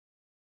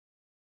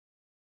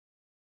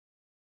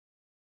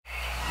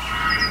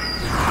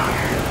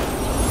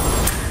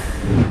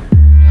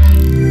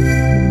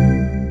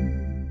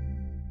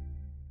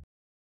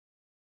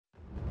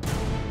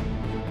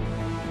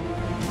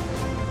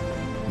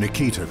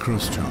Nikita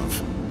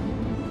Khrushchev,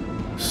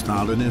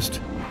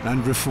 Stalinist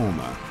and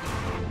reformer.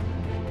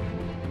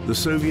 The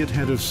Soviet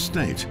head of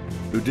state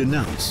who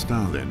denounced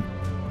Stalin.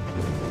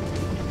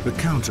 The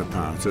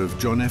counterpart of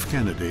John F.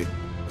 Kennedy,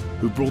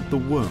 who brought the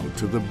world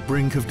to the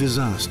brink of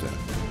disaster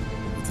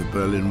with the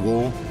Berlin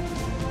Wall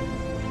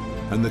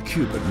and the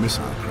Cuban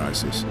Missile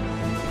Crisis.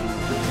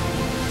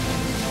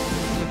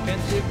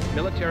 Offensive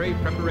military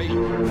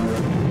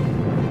preparation.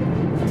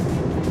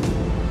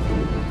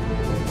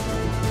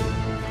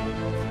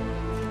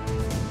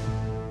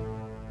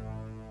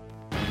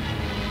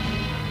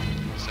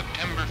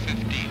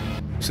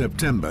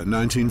 September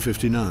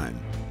 1959.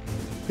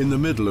 In the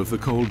middle of the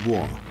Cold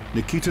War,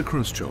 Nikita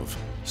Khrushchev,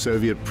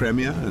 Soviet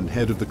premier and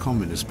head of the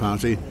Communist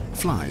Party,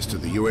 flies to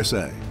the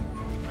USA.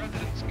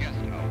 President's guest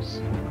house,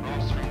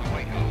 across from the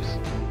White House.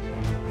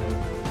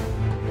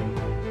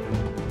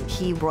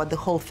 He brought the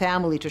whole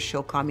family to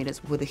show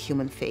communism with a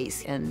human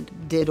face and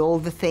did all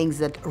the things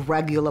that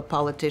regular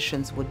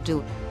politicians would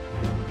do.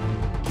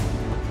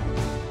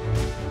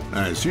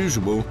 As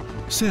usual,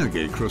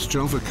 Sergei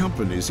Khrushchev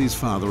accompanies his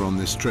father on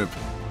this trip,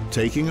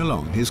 taking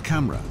along his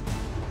camera.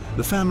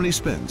 The family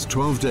spends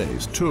 12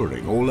 days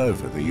touring all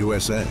over the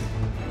USA.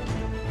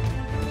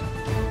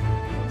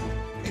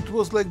 It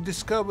was like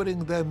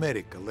discovering the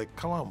America, like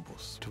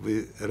Columbus.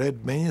 We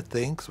read many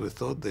things. We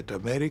thought that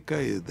America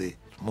is the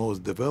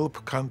most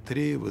developed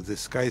country with the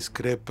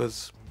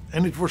skyscrapers.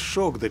 And it was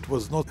shocked that it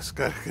was not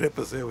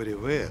skyscrapers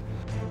everywhere.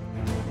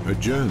 A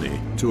journey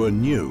to a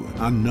new,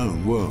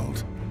 unknown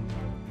world.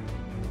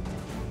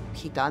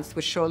 He danced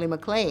with Shirley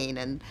MacLaine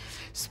and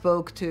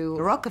spoke to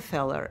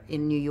Rockefeller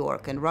in New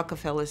York. And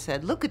Rockefeller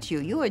said, look at you,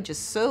 you are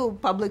just so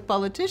public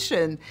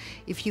politician.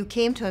 If you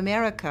came to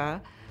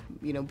America,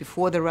 you know,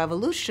 before the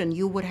revolution,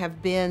 you would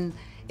have been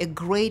a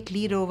great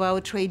leader of our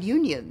trade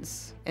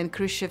unions. And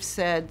Khrushchev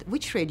said,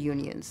 which trade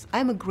unions?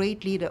 I'm a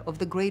great leader of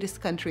the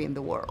greatest country in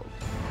the world.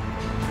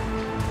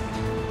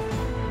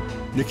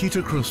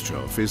 Nikita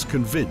Khrushchev is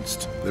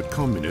convinced that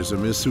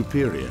communism is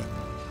superior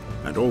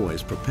and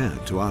always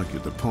prepared to argue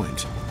the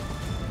point.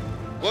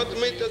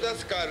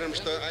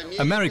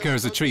 America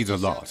has achieved a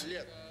lot,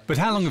 but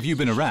how long have you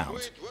been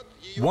around?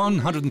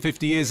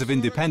 150 years of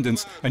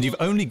independence, and you've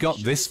only got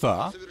this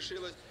far?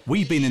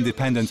 We've been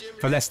independent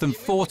for less than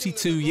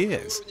 42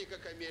 years,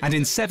 and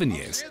in 7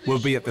 years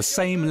we'll be at the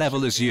same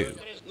level as you,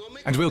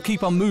 and we'll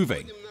keep on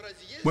moving.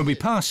 When we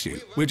pass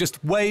you, we'll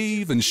just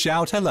wave and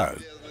shout hello.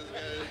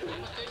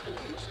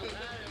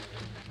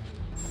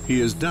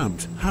 He is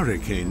dubbed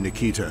Hurricane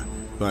Nikita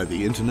by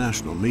the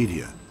international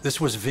media.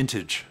 This was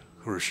vintage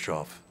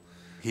Khrushchev.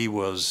 He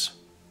was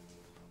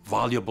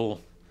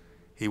voluble,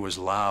 he was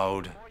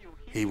loud,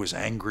 he was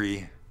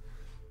angry,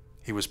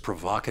 he was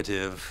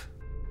provocative.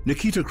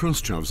 Nikita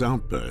Khrushchev's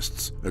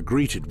outbursts are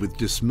greeted with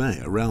dismay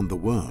around the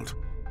world.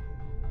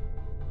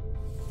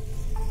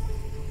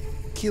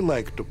 He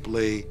liked to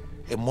play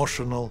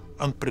emotional,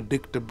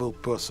 unpredictable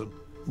person.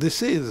 They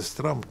say this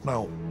Trump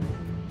now.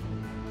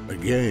 A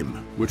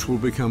game which will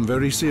become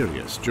very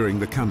serious during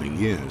the coming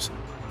years.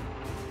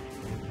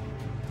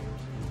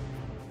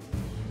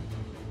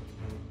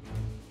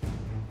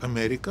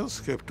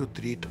 Americans have to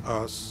treat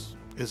us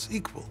as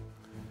equal.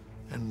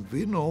 And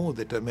we know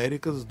that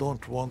Americans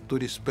don't want to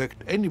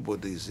respect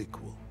anybody as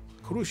equal.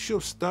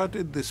 Khrushchev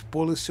started this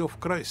policy of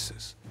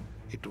crisis.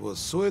 It was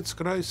Suez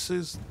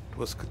crisis, it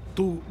was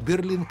two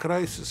Berlin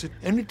crisis,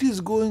 and it is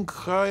going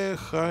higher,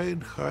 higher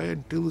and higher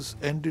until it's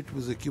ended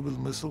with the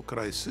Cuban Missile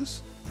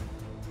Crisis.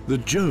 The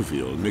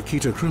jovial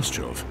Nikita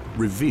Khrushchev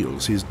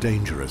reveals his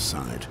dangerous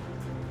side.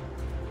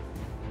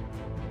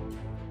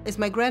 As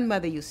my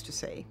grandmother used to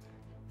say,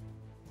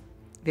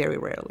 very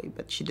rarely,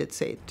 but she did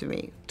say it to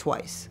me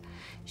twice.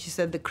 She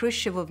said the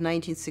Khrushchev of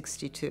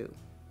 1962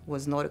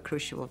 was not a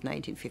Khrushchev of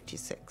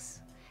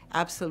 1956.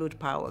 Absolute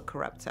power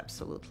corrupts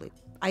absolutely.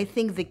 I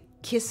think the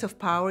kiss of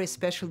power,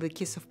 especially the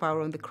kiss of power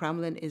on the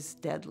Kremlin, is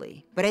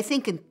deadly. But I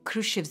think in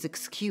Khrushchev's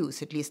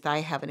excuse, at least I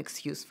have an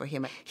excuse for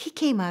him, he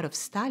came out of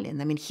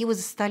Stalin. I mean, he was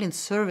a Stalin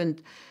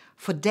servant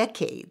for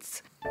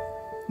decades.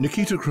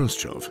 Nikita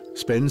Khrushchev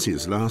spends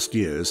his last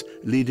years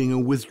leading a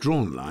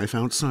withdrawn life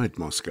outside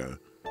Moscow.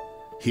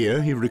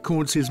 Here he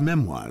records his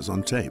memoirs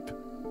on tape.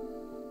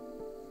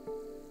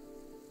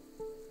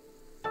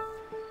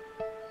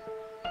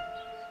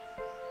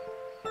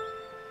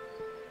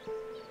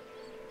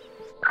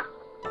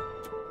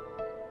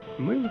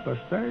 Мы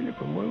поставили,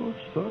 по-моему,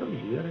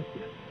 42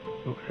 ракеты.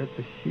 Ну,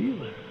 это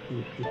сила,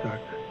 если так.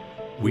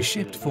 We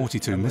shipped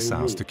 42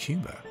 missiles to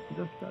Cuba.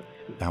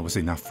 That was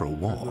enough for a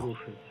war.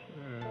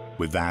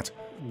 With that,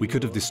 we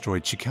could have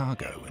destroyed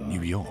Chicago and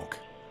New York.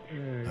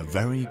 A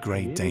very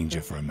great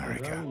danger for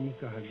America.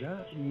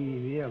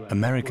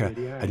 America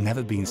had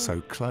never been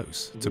so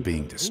close to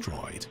being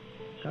destroyed.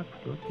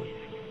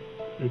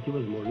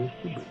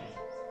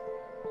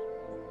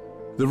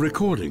 The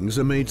recordings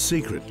are made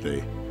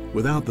secretly,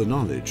 without the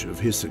knowledge of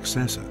his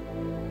successor.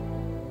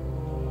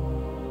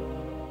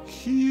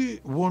 He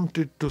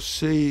wanted to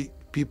say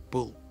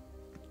people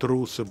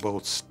truth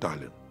about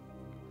Stalin.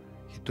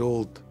 He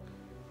told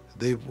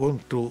they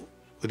want to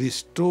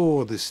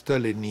restore the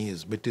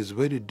Stalinism. It is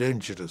very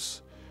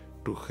dangerous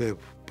to have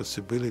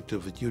possibility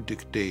of a new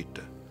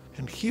dictator.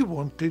 And he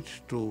wanted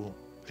to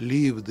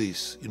leave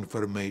this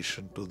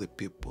information to the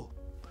people.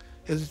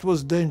 As it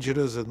was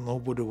dangerous and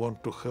nobody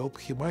wanted to help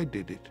him, I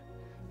did it.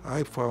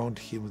 I found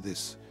him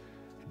this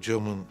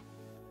German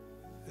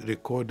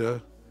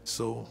recorder,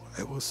 so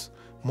I was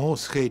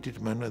most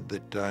hated man at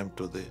that time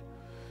to the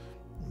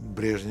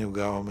Brezhnev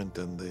government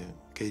and the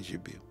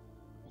KGB.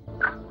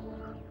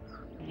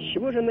 С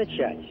чего же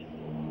начать?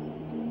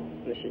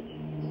 Значит,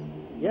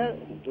 я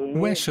думаю,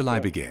 Where shall I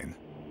begin?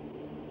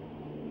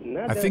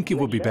 I think it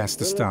would be best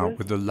to start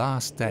with the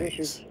last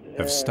days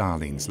of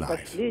Stalin's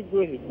life.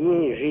 последних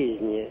дней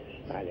жизни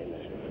Сталина.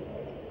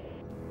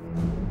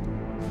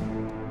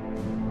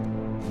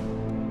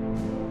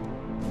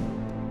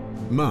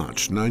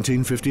 March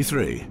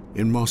 1953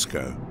 in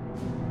Moscow.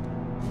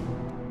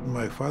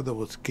 My father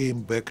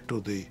came back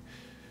to the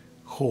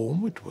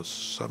home. It was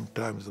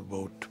sometimes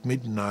about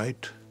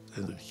midnight,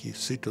 and he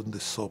sit on the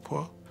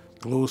sofa,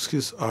 closed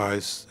his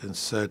eyes and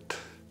said,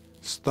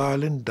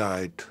 Stalin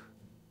died.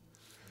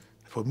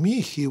 For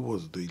me, he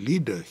was the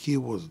leader. He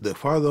was the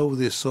father of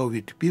the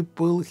Soviet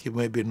people. He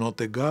may be not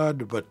a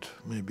god, but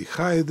maybe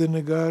higher than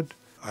a god.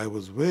 I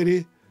was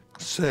very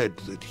sad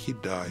that he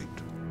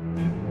died.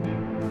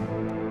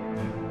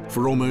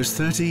 For almost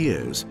 30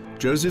 years,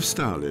 Joseph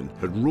Stalin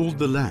had ruled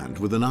the land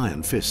with an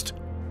iron fist.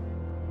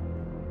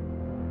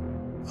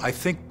 I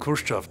think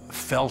Khrushchev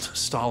felt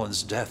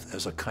Stalin's death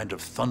as a kind of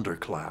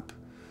thunderclap.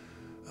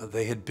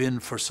 They had been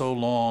for so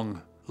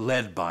long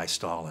led by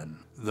Stalin.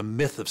 The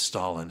myth of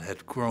Stalin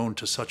had grown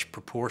to such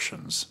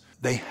proportions.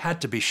 They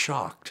had to be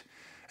shocked.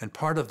 And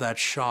part of that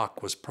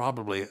shock was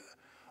probably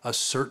a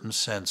certain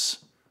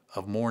sense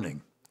of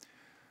mourning.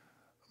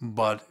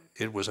 But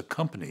it was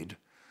accompanied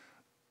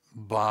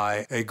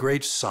by a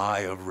great sigh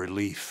of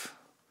relief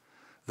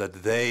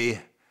that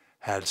they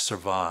had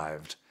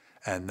survived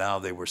and now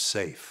they were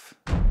safe.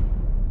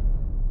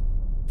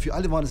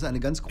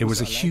 It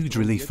was a huge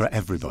relief for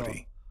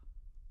everybody.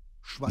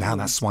 Now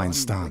that swine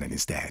Stalin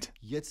is dead.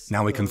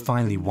 Now we can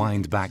finally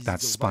wind back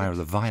that spiral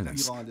of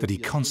violence that he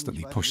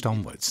constantly pushed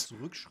onwards.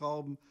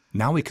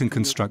 Now we can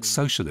construct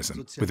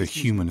socialism with a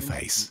human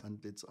face.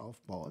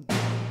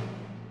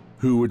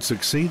 Who would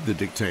succeed the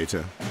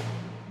dictator?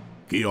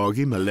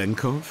 Georgy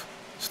Malenkov,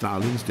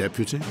 Stalin's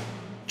deputy,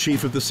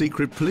 chief of the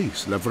secret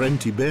police,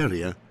 Lavrenti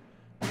Beria,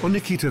 or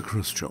Nikita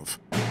Khrushchev?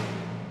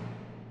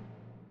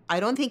 I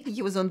don't think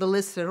he was on the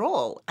list at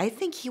all. I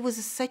think he was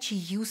such a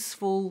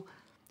useful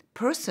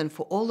person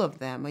for all of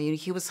them. I mean,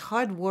 he was a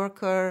hard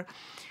worker,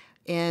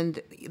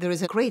 and there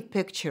is a great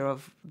picture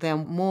of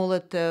them,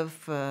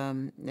 Molotov,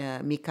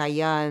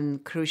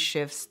 Mikoyan,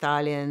 Khrushchev,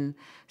 Stalin,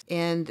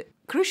 and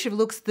Khrushchev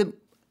looks the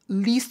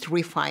least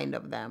refined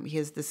of them. He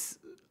has this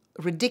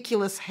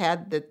ridiculous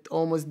hat that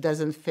almost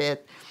doesn't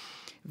fit,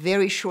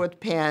 very short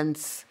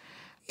pants,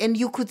 and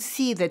you could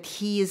see that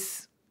he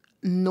is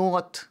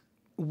not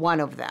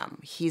one of them.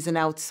 He's an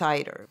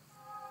outsider.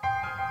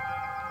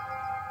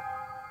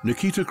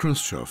 Nikita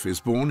Khrushchev is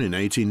born in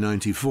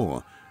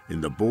 1894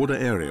 in the border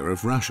area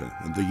of Russia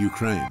and the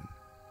Ukraine.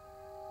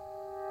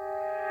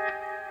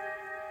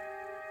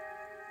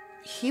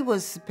 He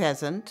was a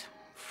peasant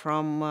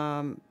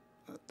from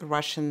the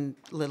Russian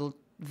little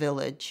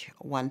village.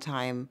 One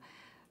time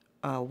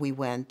we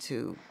went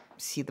to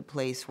see the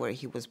place where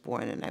he was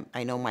born, and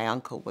I know my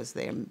uncle was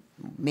there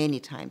many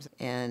times.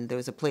 And there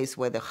was a place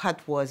where the hut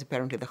was.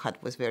 Apparently the hut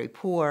was very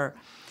poor.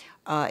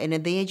 And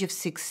at the age of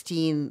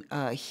 16,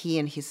 he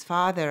and his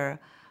father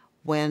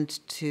went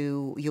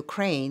to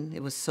Ukraine,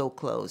 it was so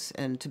close,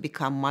 and to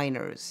become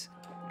miners.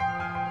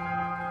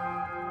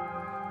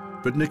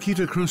 But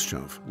Nikita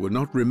Khrushchev would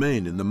not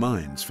remain in the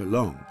mines for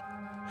long.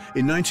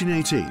 In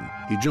 1918,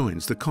 he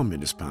joins the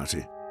Communist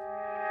Party.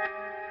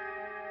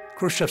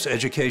 Khrushchev's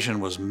education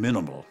was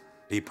minimal.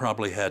 He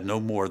probably had no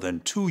more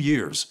than 2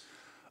 years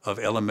of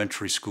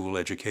elementary school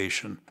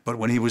education. But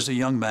when he was a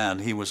young man,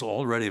 he was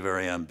already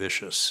very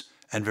ambitious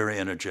and very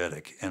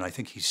energetic. And I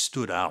think he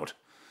stood out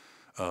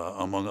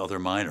among other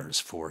miners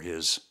for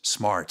his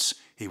smarts.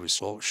 He was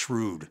so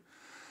shrewd.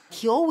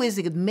 He always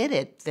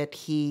admitted that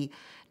he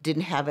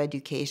didn't have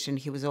education.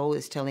 He was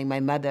always telling my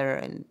mother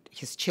and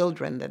his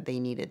children that they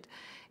needed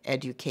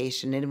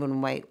education. And when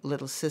my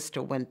little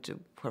sister went to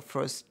her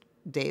first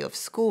day of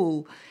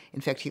school,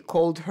 in fact, he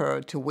called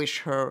her to wish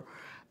her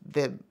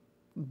the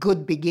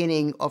good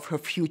beginning of her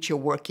future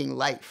working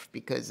life,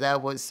 because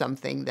that was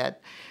something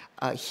that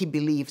he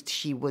believed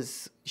she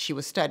was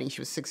studying.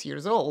 She was 6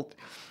 years old,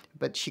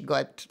 but she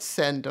got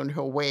sent on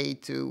her way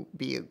to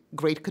be a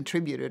great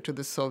contributor to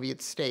the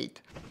Soviet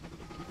state.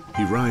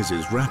 He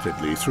rises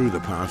rapidly through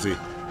the party,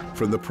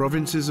 from the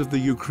provinces of the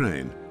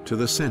Ukraine to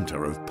the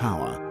center of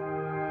power.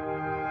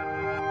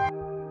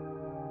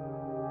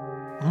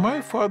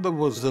 My father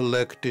was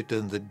elected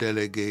in the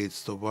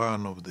delegates to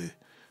one of the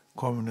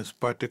Communist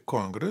Party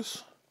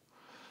Congress.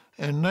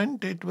 In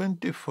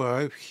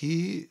 1925,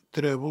 he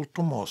traveled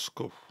to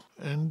Moscow,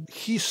 and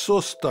he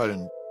saw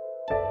Stalin.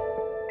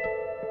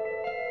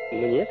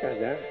 Мне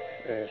тогда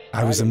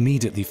I was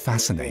immediately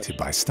fascinated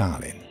by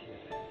Stalin.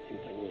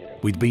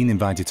 We'd been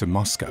invited to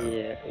Moscow,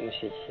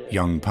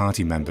 young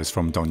party members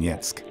from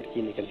Donetsk,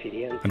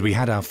 and we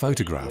had our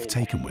photograph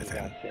taken with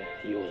him.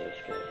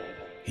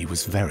 He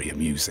was very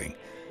amusing,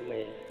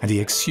 and he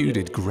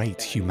exuded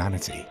great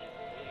humanity.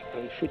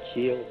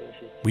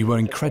 We were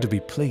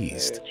incredibly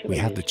pleased we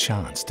had the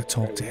chance to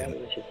talk to him.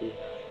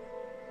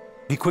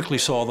 He quickly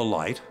saw the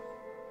light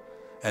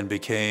and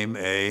became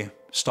a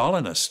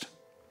Stalinist.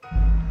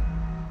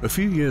 A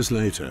few years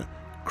later,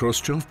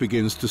 Khrushchev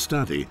begins to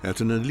study at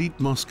an elite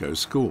Moscow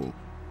school.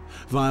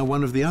 Via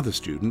one of the other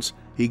students,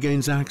 he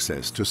gains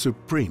access to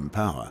supreme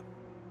power.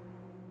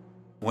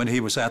 When he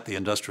was at the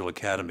Industrial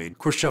Academy,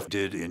 Khrushchev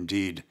did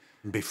indeed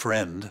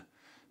befriend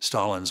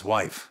Stalin's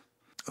wife,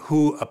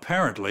 who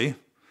apparently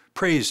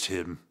praised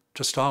him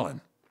to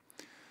Stalin.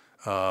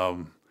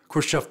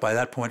 Khrushchev, by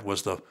that point,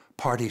 was the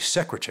party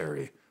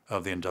secretary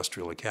of the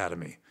Industrial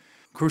Academy.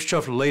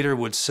 Khrushchev later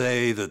would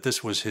say that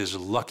this was his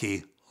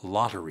lucky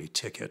lottery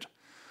ticket,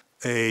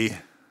 a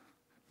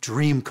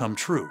dream come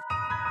true.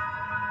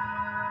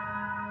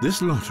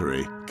 This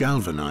lottery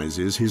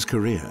galvanizes his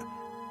career.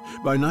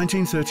 By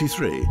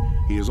 1933,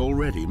 he is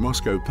already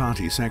Moscow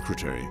party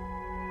secretary.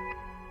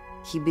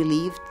 He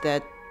believed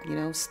that,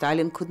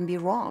 Stalin couldn't be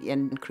wrong.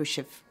 And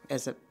Khrushchev,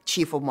 as a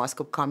chief of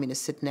Moscow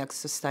communists, sit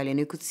next to Stalin.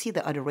 You could see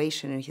the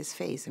adoration in his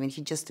face. I mean,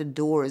 he just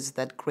adores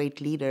that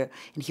great leader,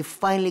 and he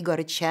finally got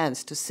a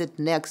chance to sit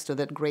next to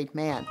that great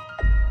man.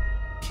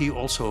 He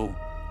also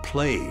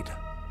played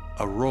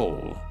a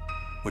role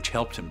which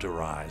helped him to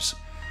rise.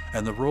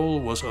 And the role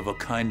was of a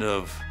kind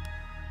of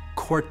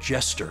court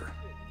jester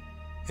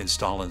in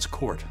Stalin's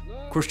court.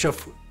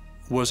 Khrushchev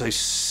was a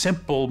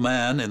simple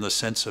man in the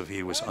sense of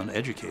he was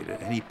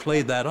uneducated, and he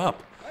played that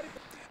up.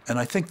 And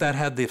I think that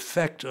had the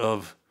effect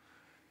of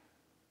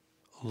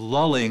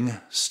lulling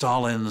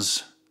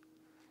Stalin's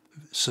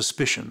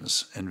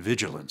suspicions and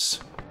vigilance.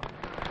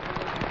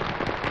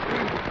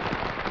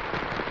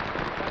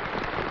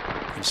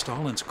 In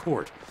Stalin's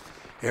court,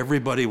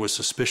 everybody was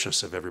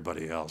suspicious of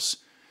everybody else.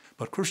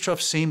 But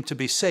Khrushchev seemed to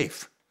be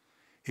safe.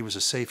 He was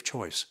a safe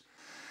choice.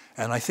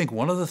 And I think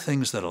one of the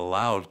things that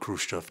allowed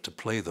Khrushchev to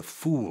play the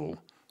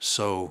fool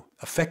so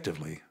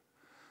effectively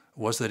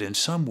was that in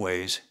some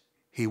ways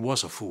he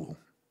was a fool.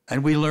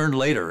 And we learn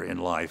later in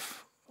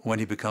life, when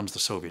he becomes the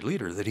Soviet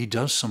leader, that he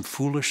does some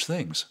foolish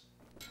things.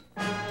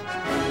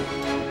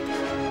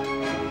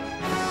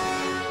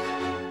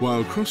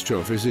 While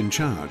Khrushchev is in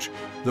charge,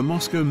 the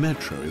Moscow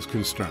metro is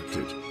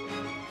constructed.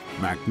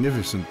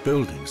 Magnificent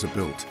buildings are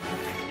built.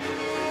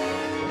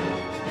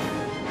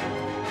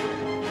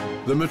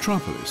 The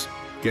metropolis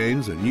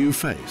gains a new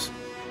face,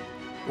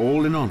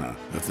 all in honor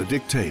of the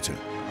dictator.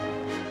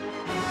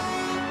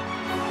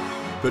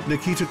 But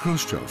Nikita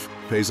Khrushchev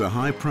pays a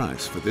high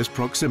price for this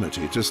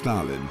proximity to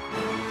Stalin.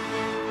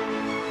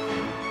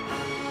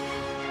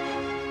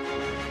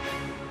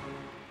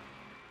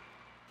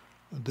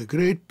 The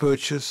great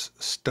purchase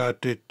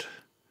started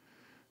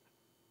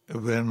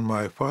when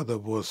my father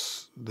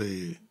was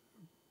the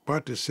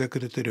party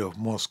secretary of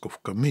Moscow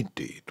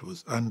Committee. It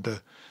was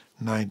under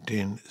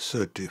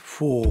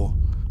 1934.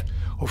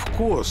 Of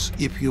course,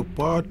 if you're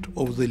part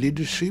of the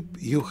leadership,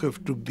 you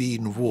have to be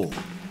involved.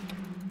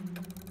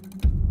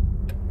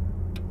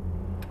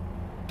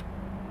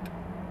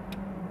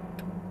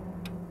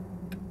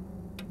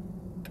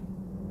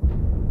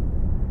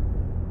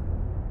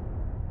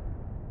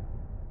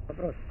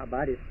 Вопрос об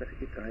арестах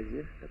и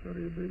казнях,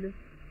 которые были,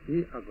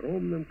 и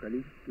огромном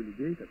количестве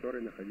людей,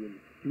 которые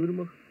находились в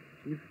тюрьмах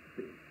и в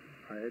ссылках.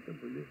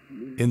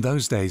 In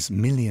those days,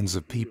 millions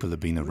of people had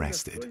been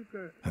arrested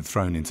and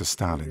thrown into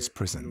Stalin's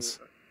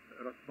prisons.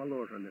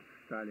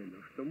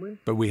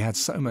 But we had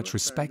so much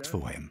respect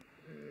for him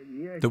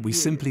that we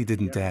simply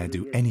didn't dare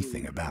do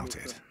anything about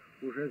it.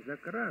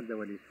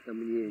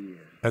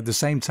 At the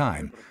same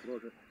time,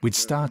 we'd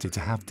started to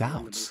have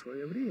doubts.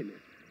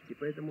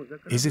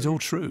 Is it all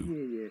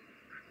true?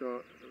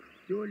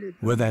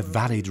 Were there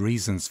valid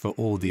reasons for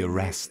all the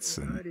arrests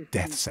and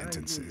death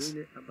sentences?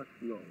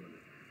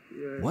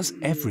 Was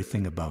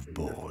everything above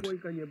board?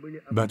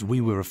 But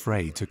we were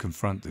afraid to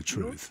confront the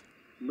truth,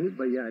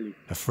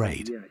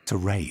 afraid to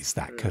raise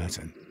that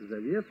curtain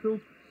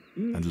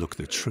and look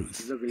the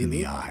truth in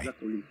the eye.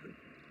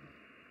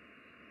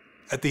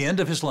 At the end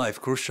of his life,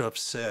 Khrushchev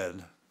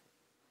said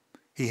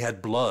he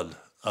had blood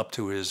up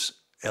to his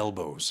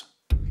elbows.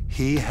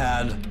 He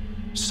had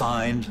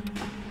signed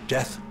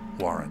death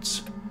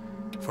warrants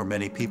for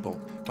many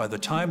people. By the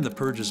time the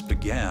purges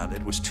began,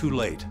 it was too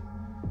late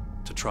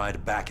to try to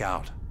back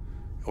out,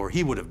 or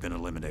he would have been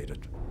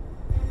eliminated.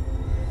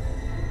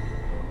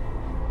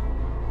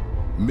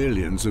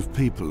 Millions of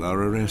people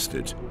are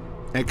arrested,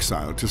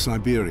 exiled to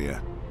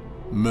Siberia,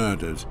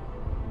 murdered.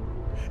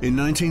 In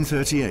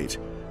 1938,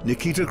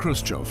 Nikita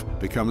Khrushchev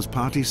becomes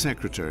party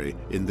secretary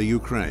in the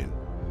Ukraine,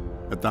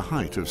 at the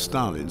height of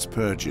Stalin's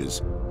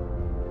purges.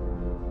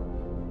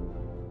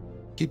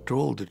 He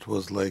told it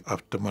was like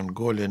after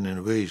Mongolian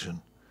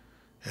invasion,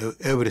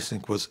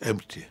 everything was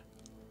empty.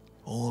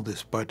 All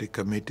these party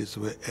committees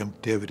were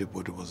empty,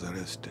 everybody was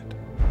arrested.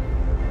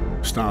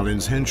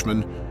 Stalin's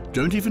henchmen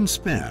don't even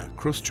spare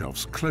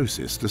Khrushchev's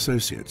closest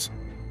associates.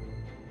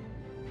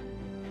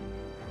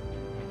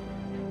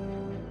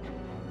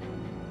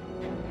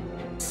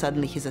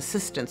 Suddenly his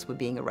assistants were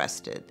being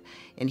arrested.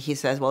 And he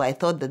says, well, I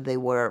thought that they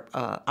were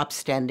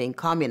upstanding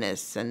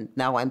communists, and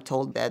now I'm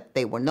told that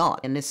they were not.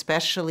 And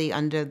especially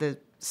under the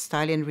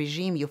Stalin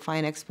regime, you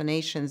find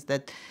explanations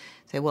that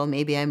say, well,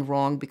 maybe I'm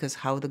wrong, because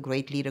how the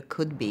great leader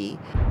could be.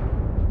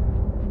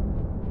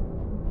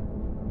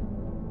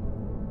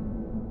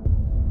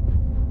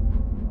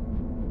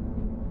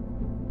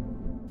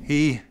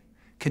 He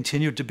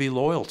continued to be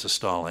loyal to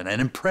Stalin and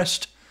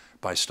impressed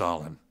by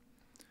Stalin,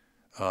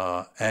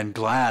 and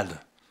glad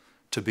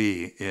to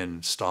be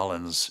in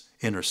Stalin's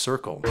inner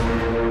circle.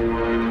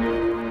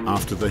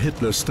 After the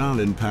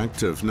Hitler-Stalin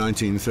Pact of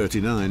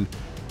 1939,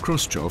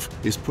 Khrushchev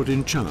is put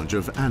in charge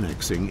of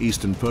annexing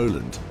eastern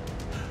Poland.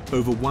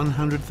 Over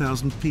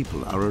 100,000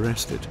 people are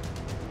arrested,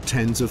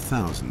 tens of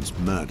thousands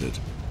murdered.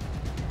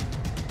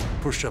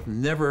 Khrushchev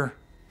never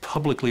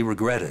publicly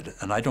regretted,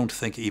 and I don't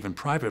think even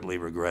privately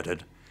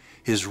regretted,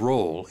 his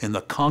role in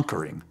the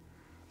conquering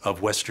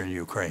of Western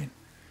Ukraine.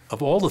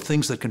 Of all the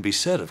things that can be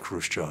said of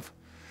Khrushchev,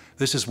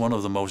 this is one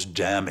of the most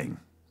damning,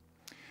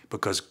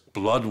 because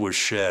blood was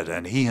shed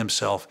and he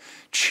himself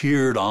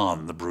cheered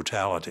on the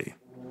brutality.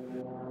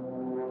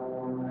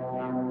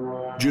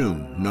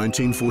 June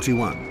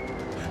 1941,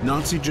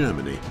 Nazi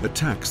Germany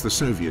attacks the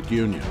Soviet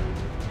Union.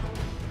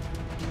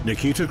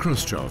 Nikita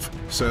Khrushchev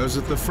serves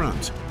at the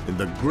front in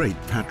the Great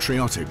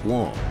Patriotic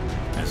War,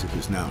 as it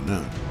is now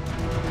known.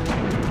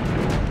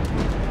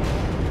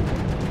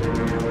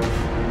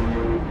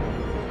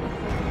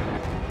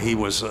 He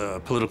was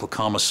a political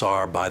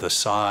commissar by the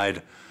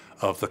side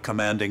of the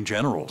commanding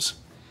generals,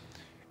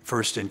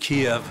 first in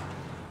Kiev,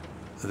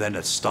 then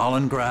at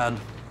Stalingrad,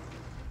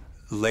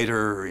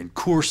 later in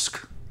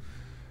Kursk.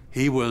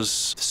 He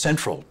was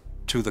central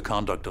to the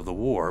conduct of the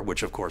war,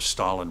 which of course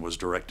Stalin was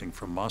directing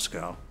from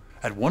Moscow.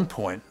 At one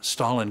point,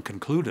 Stalin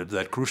concluded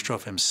that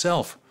Khrushchev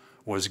himself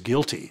was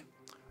guilty,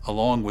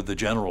 along with the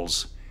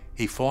generals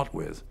he fought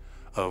with,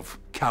 of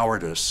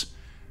cowardice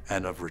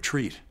and of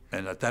retreat.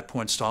 And at that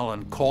point,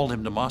 Stalin called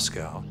him to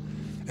Moscow.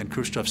 And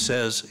Khrushchev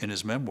says in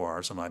his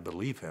memoirs, and I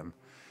believe him,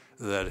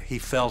 that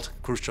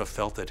Khrushchev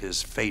felt that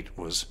his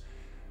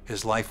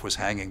life was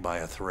hanging by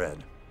a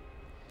thread.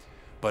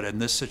 But in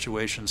this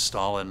situation,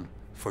 Stalin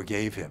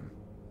forgave him.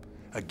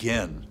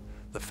 Again,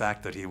 the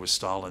fact that he was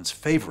Stalin's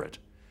favorite,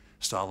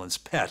 Stalin's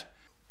pet,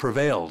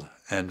 prevailed,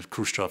 and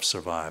Khrushchev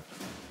survived.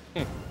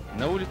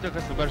 На улицах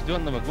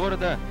освобожденного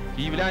города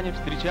киевляне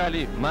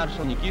встречали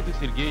маршал Никиту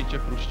Сергеевича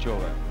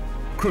Хрущева.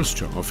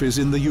 Khrushchev is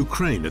in the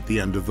Ukraine at the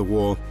end of the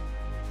war.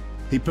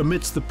 He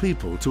permits the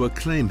people to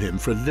acclaim him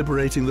for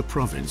liberating the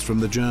province from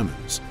the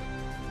Germans.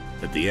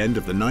 At the end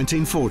of the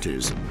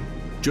 1940s,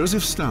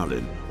 Joseph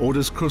Stalin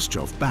orders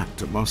Khrushchev back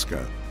to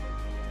Moscow.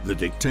 The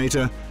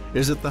dictator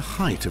is at the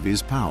height of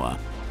his power.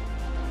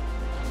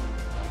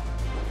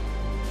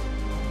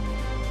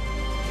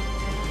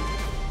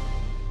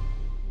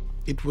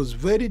 It was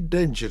very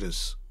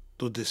dangerous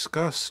to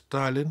discuss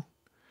Stalin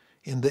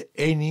in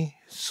any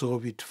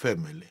Soviet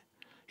family.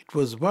 It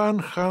was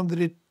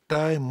 100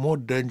 times more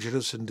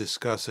dangerous and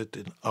discuss it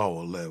in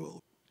our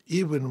level.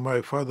 Even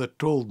my father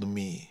told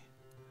me,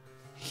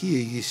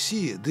 here you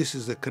see, this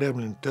is the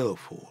Kremlin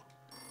telephone.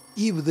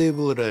 If they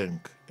will ring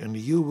and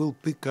you will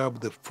pick up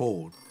the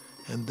phone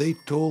and they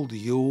told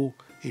you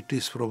it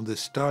is from the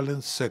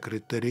Stalin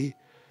secretary,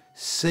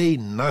 say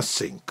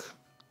nothing.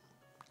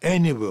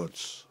 Any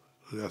words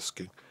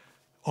asking.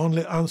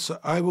 Only answer,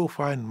 I will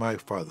find my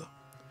father.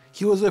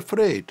 He was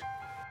afraid.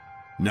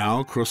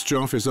 Now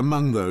Khrushchev is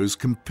among those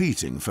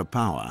competing for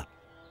power.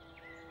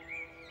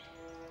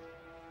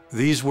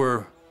 These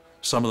were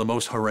some of the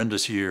most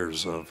horrendous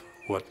years of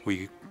what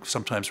we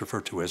sometimes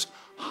refer to as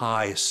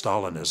high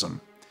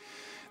Stalinism.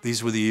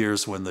 These were the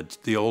years when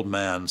the old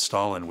man,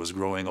 Stalin, was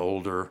growing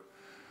older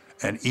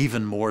and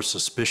even more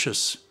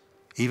suspicious,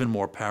 even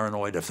more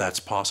paranoid, if that's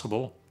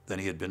possible, than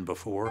he had been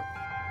before.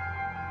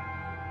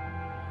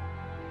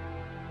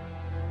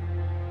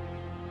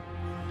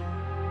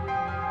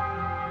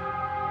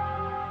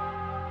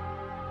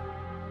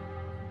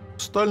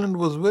 Stalin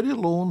was a very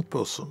lone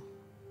person,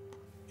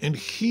 and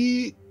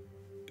he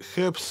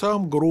had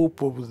some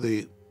group of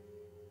the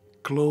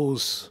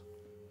close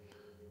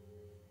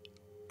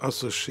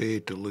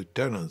associated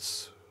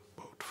lieutenants,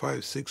 about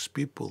 5, 6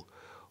 people,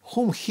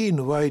 whom he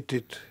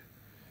invited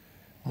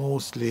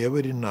mostly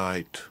every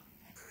night.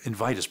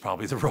 Invite is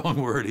probably the wrong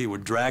word. He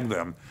would drag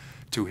them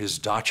to his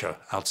dacha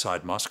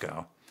outside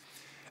Moscow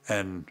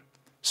and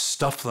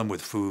stuff them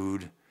with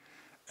food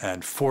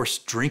and force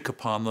drink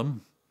upon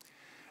them.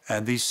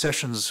 And these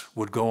sessions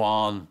would go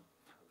on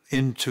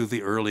into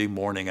the early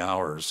morning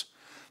hours,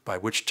 by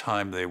which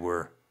time they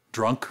were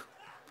drunk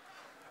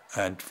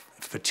and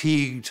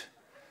fatigued,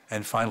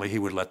 and finally he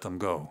would let them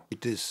go.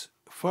 It is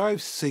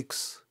 5,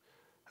 6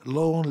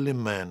 lonely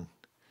men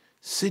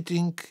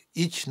sitting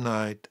each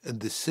night at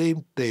the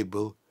same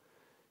table,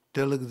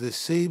 telling the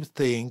same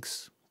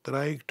things,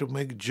 trying to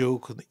make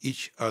joke on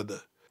each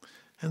other.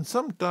 And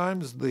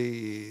sometimes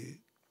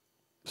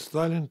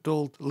Stalin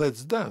told,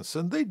 let's dance,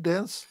 and they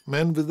dance,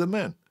 man with a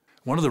man.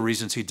 One of the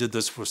reasons he did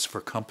this was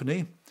for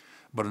company,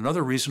 but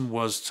another reason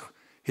was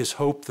his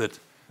hope that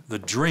the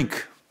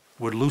drink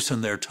would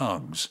loosen their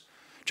tongues,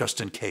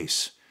 just in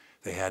case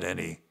they had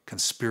any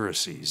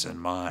conspiracies in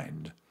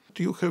mind.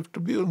 You have to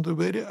be on the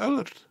very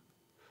alert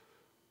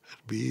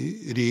and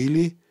be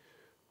really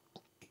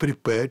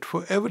prepared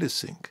for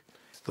everything.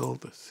 He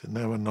told us, you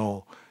never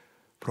know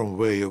from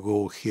where you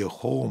go here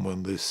home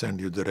and they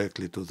send you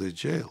directly to the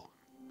jail.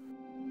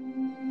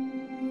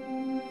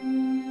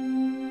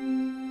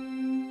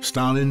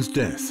 Stalin's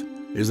death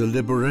is a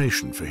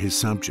liberation for his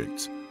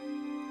subjects.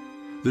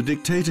 The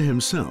dictator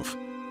himself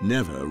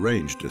never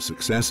arranged a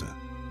successor.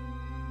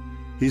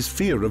 His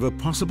fear of a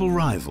possible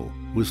rival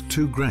was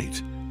too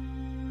great.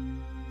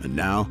 And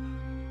now,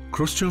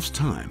 Khrushchev's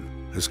time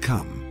has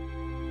come.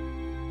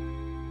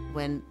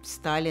 When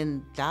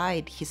Stalin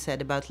died, he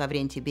said about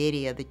Lavrentiy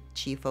Beria, the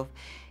chief of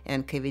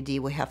NKVD,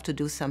 we have to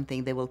do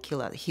something, they will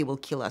kill us. He will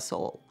kill us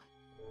all.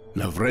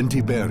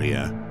 Lavrentiy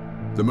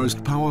Beria, the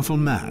most powerful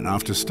man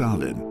after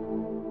Stalin.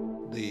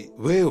 The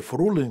way of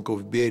ruling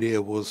of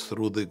Beria was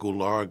through the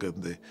Gulag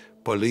and the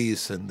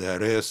police and the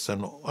arrests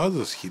and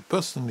others. He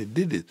personally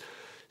did it.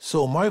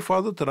 So my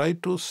father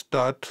tried to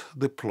start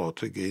the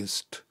plot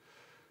against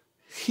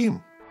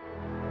him.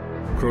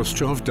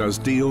 Khrushchev does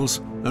deals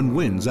and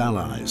wins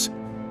allies.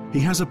 He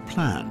has a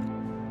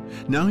plan.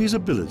 Now his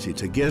ability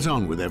to get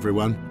on with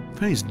everyone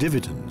pays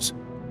dividends.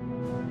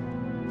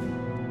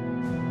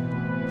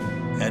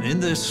 And in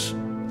this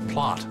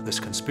plot, this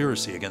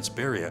conspiracy against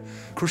Beria,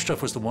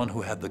 Khrushchev was the one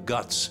who had the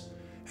guts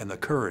and the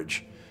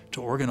courage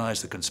to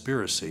organize the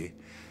conspiracy,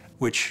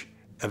 which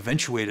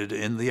eventuated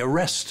in the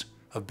arrest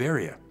of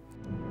Beria.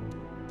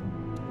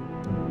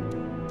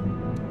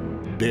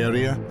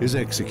 Beria is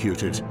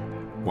executed,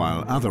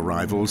 while other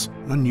rivals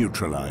are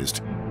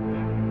neutralized.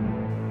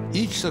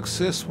 Each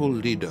successful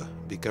leader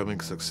becoming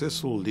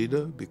successful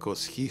leader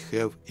because he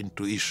have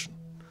intuition.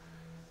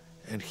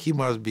 And he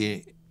must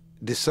be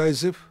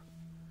decisive,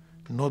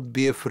 not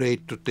be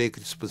afraid to take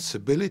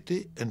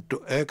responsibility and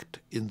to act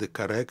in the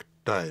correct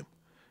time.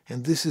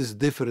 And this is the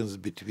difference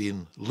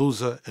between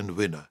loser and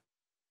winner.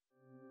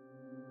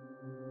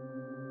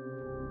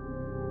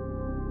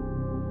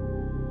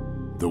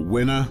 The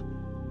winner,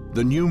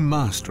 the new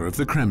master of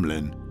the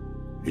Kremlin,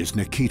 is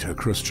Nikita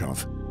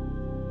Khrushchev.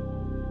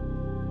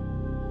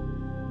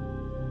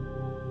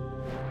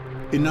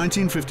 In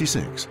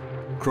 1956,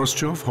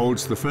 Khrushchev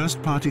holds the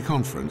first party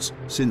conference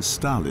since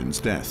Stalin's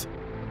death.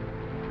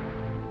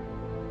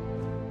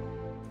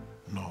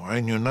 No, I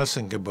knew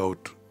nothing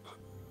about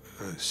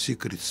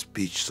secret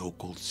speech,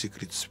 so-called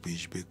secret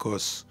speech,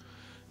 because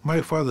my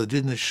father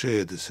didn't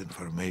share this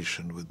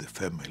information with the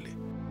family.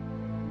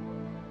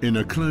 In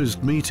a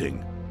closed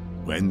meeting,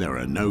 when there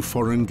are no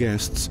foreign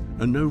guests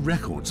and no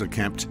records are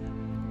kept,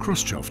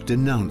 Khrushchev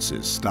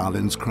denounces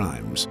Stalin's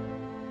crimes.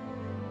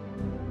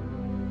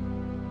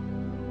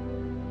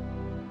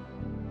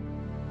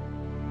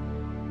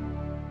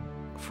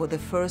 For the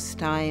first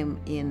time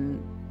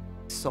in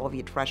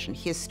Soviet Russian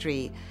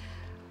history,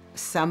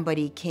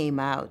 somebody came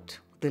out,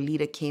 the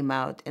leader came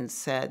out and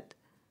said,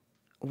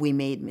 we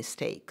made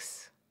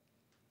mistakes.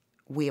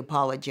 We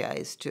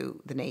apologize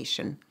to the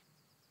nation.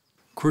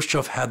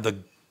 Khrushchev had the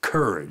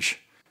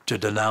courage to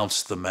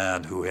denounce the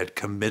man who had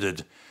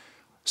committed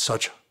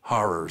such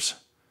horrors,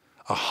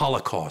 a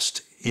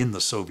Holocaust in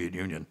the Soviet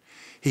Union.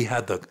 He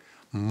had the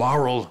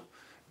moral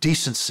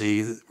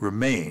decency that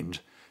remained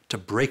to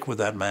break with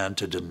that man,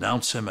 to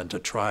denounce him, and to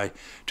try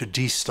to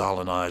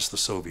de-Stalinize the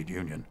Soviet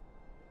Union.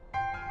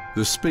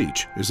 The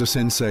speech is a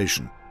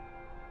sensation.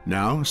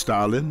 Now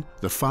Stalin,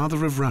 the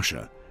father of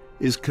Russia,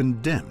 is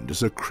condemned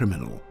as a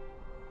criminal.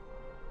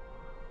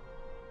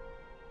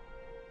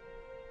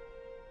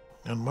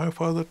 And my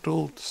father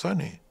told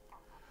Sonny,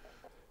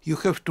 you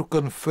have to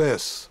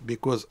confess,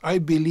 because I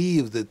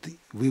believe that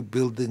we're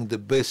building the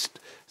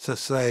best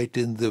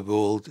society in the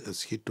world.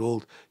 As he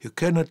told, you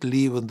cannot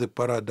live in the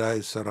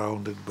paradise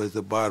surrounded by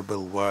the barbed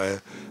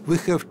wire. We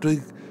have to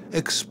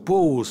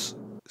expose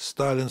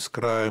Stalin's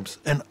crimes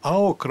and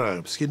our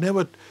crimes. He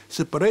never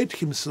separated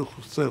himself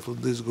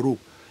from this group.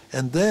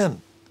 And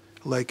then,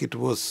 like it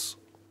was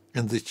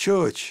in the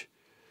church,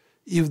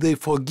 if they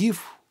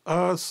forgive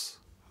us,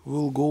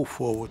 we'll go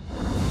forward.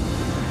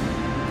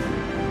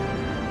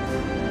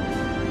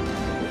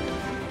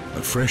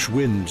 A fresh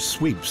wind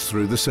sweeps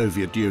through the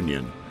Soviet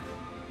Union.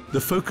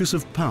 The focus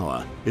of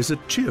power is a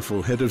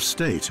cheerful head of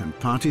state and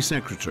party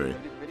secretary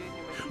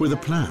with a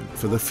plan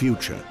for the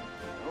future.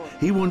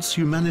 He wants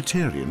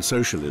humanitarian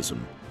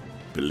socialism,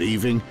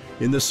 believing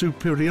in the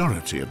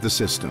superiority of the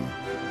system.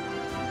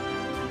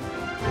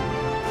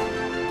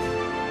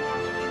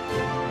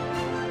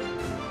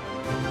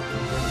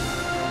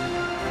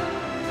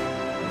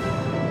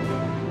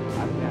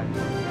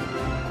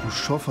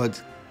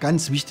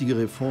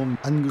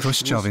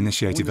 Khrushchev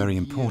initiated very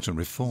important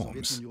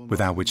reforms,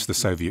 without which the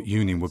Soviet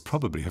Union would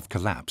probably have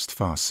collapsed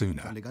far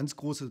sooner.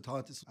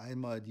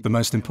 The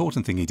most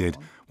important thing he did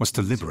was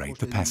to liberate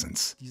the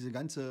peasants.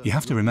 You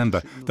have to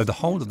remember that the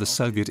whole of the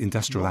Soviet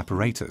industrial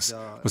apparatus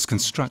was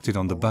constructed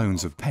on the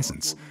bones of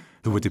peasants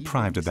who were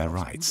deprived of their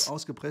rights.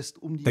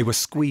 They were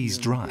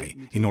squeezed dry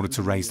in order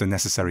to raise the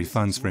necessary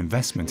funds for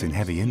investment in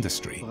heavy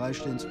industry.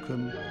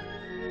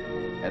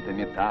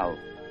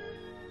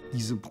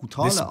 This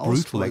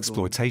brutal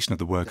exploitation of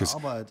the workers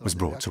was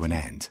brought to an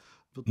end.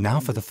 Now,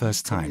 for the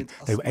first time,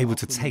 they were able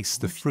to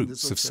taste the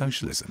fruits of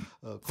socialism.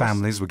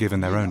 Families were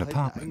given their own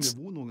apartments.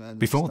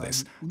 Before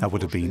this, that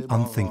would have been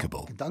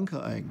unthinkable.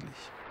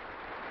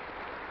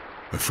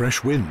 A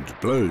fresh wind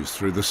blows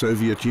through the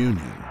Soviet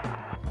Union.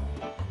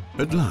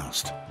 At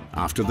last,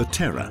 after the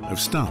terror of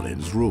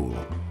Stalin's rule.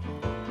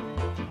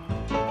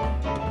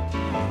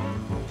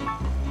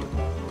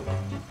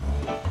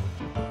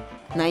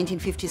 In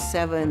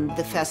 1957,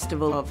 the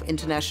Festival of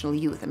International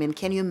Youth. I mean,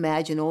 can you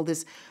imagine all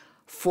these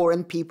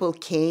foreign people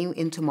came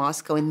into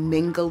Moscow and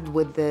mingled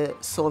with the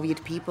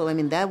Soviet people? I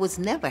mean, that was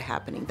never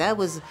happening. That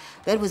was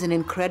an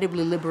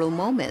incredibly liberal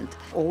moment.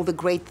 All the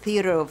great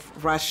theater of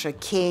Russia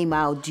came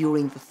out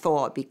during the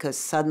thaw because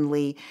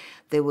suddenly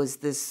there was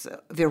this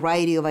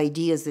variety of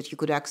ideas that you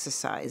could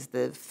exercise.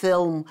 The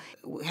film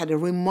had a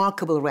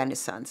remarkable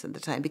renaissance at the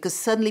time because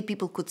suddenly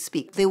people could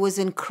speak. There was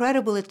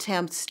incredible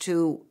attempts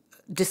to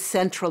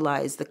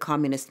decentralize the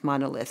communist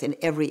monolith in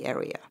every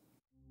area.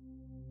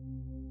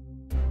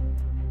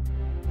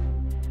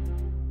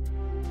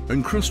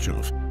 And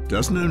Khrushchev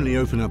doesn't only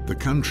open up the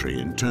country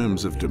in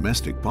terms of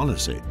domestic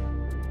policy,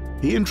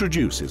 he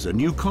introduces a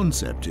new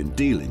concept in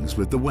dealings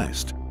with the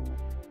West: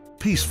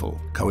 peaceful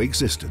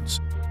coexistence.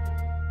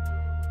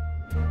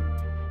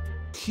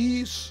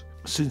 His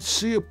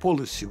sincere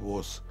policy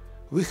was,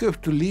 we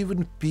have to live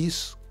in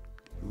peace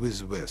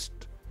with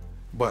West.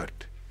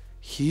 But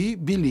he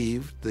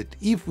believed that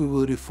if we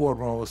will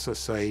reform our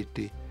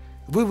society,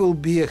 we will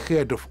be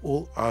ahead of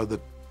all other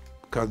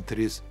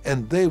countries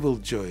and they will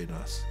join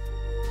us.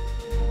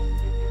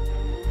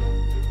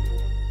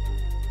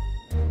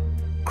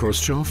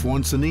 Khrushchev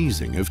wants an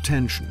easing of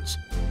tensions,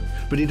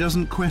 but he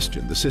doesn't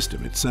question the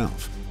system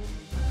itself.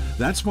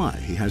 That's why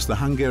he has the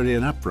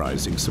Hungarian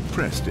uprising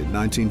suppressed in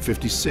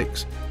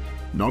 1956,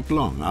 not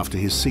long after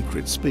his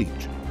secret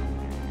speech.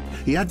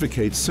 He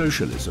advocates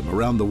socialism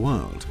around the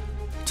world,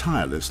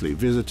 tirelessly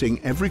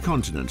visiting every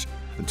continent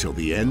until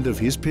the end of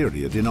his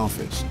period in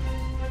office.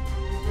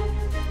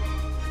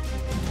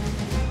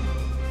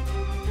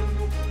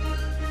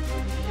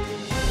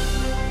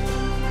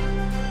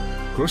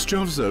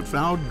 Khrushchev's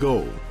avowed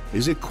goal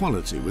is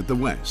equality with the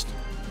West,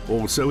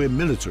 also in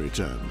military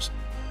terms.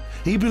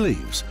 He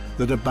believes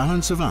that a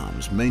balance of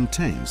arms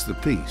maintains the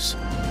peace.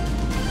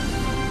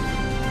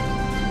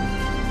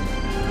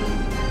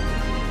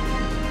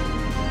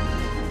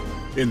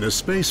 In the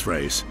space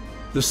race,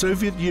 the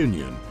Soviet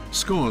Union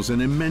scores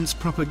an immense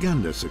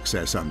propaganda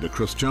success under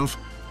Khrushchev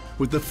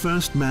with the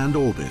first manned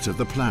orbit of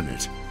the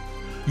planet.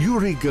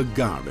 Yuri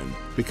Gagarin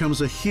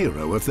becomes a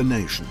hero of the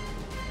nation.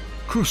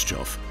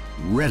 Khrushchev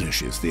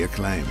relishes the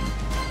acclaim.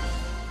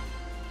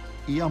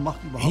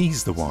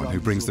 He's the one who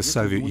brings the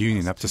Soviet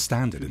Union up to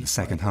standard in the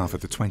second half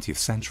of the 20th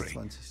century.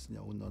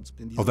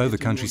 Although the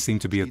country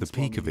seemed to be at the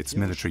peak of its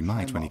military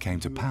might when he came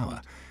to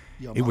power,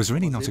 it was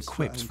really not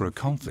equipped for a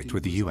conflict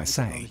with the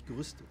USA.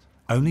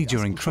 Only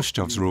during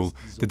Khrushchev's rule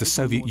did the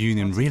Soviet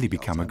Union really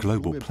become a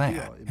global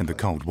player in the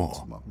Cold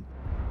War.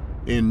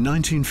 In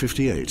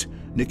 1958,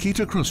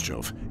 Nikita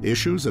Khrushchev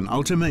issues an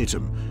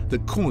ultimatum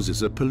that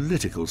causes a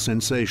political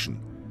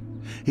sensation.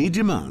 He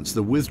demands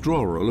the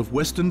withdrawal of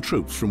Western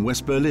troops from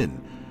West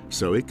Berlin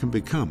so it can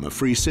become a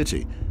free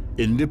city,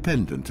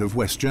 independent of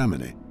West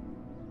Germany.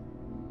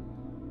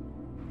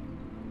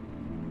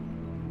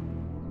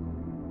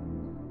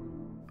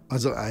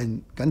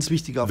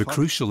 The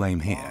crucial aim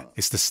here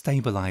is to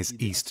stabilize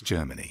East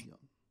Germany.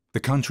 The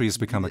country has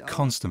become a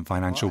constant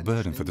financial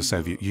burden for the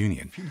Soviet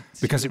Union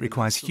because it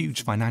requires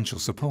huge financial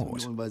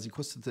support.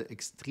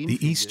 The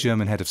East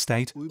German head of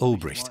state,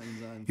 Ulbricht,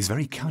 is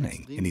very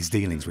cunning in his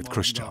dealings with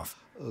Khrushchev.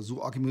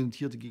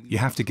 You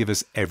have to give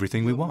us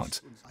everything we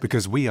want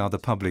because we are the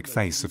public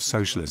face of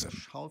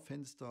socialism.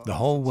 The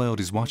whole world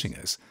is watching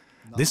us.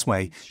 This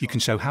way, you can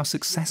show how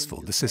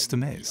successful the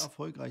system is.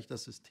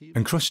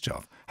 And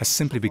Khrushchev has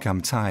simply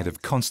become tired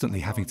of constantly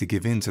having to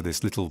give in to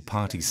this little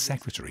party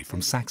secretary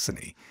from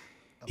Saxony.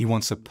 He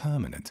wants a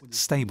permanent,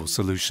 stable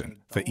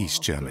solution for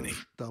East Germany.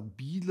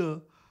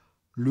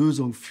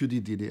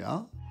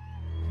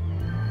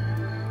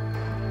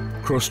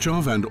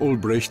 Khrushchev and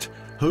Ulbricht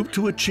hope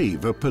to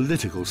achieve a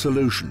political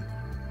solution,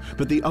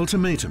 but the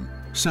ultimatum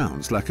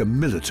sounds like a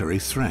military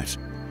threat.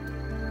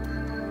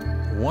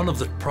 One of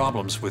the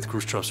problems with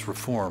Khrushchev's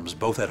reforms,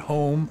 both at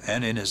home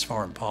and in his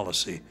foreign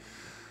policy,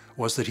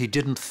 was that he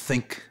didn't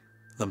think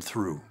them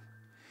through.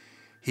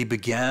 He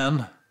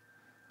began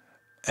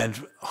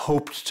and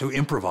hoped to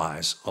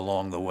improvise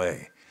along the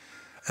way.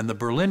 And the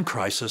Berlin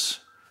crisis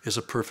is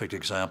a perfect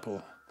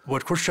example.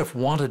 What Khrushchev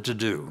wanted to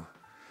do,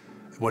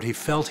 what he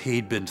felt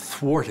he'd been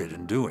thwarted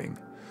in doing,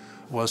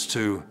 was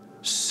to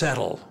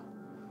settle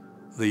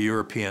the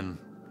European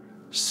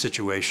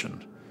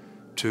situation,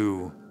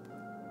 to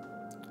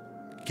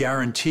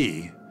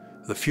guarantee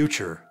the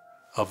future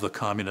of the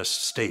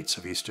communist states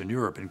of Eastern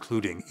Europe,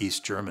 including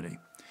East Germany.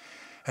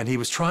 And he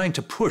was trying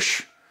to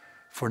push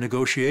for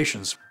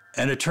negotiations.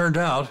 And it turned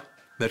out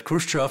that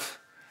Khrushchev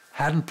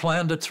hadn't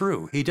planned it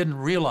through. He didn't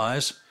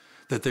realize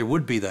that there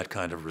would be that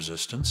kind of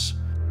resistance.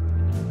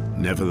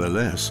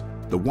 Nevertheless,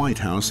 the White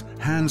House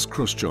hands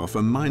Khrushchev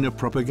a minor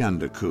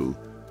propaganda coup.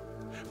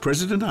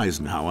 President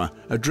Eisenhower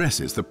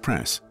addresses the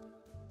press.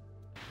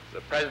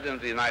 The President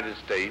of the United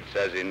States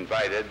has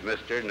invited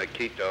Mr.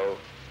 Nikita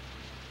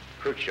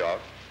Khrushchev,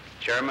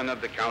 Chairman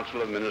of the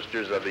Council of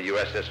Ministers of the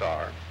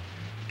USSR,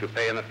 to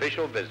pay an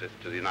official visit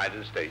to the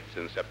United States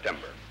in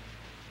September.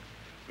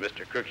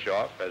 Mr.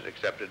 Khrushchev has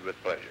accepted with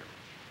pleasure.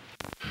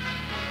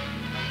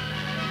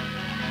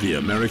 The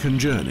American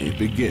journey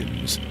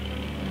begins.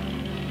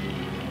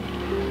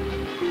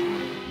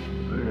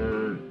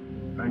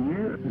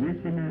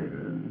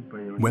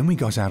 When we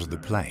got out of the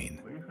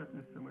plane,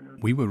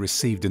 we were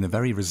received in a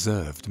very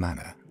reserved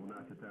manner.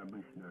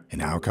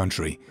 In our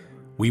country,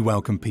 we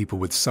welcome people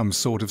with some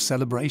sort of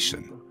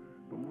celebration.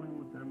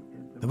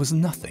 There was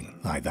nothing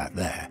like that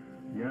there.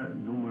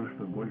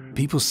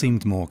 People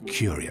seemed more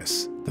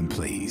curious than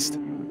pleased.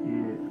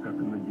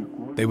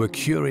 They were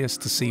curious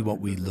to see what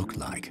we looked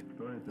like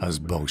as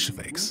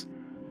Bolsheviks.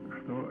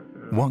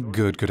 What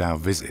good could our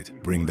visit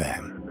bring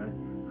them?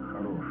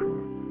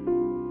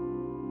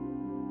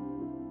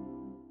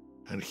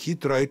 And he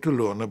tried to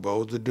learn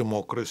about the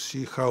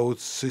democracy, how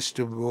its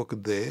system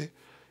worked there.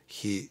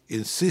 He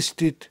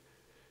insisted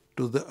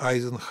to the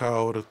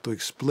Eisenhower to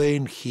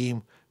explain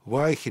him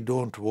why he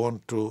don't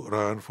want to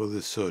run for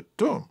the third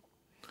term.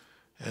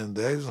 And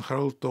the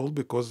Eisenhower told,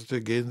 because it's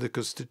against the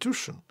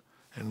Constitution.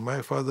 And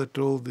my father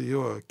told,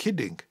 you are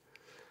kidding.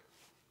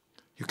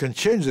 You can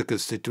change the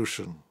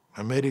Constitution.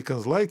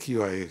 Americans like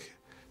you, I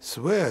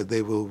swear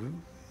they will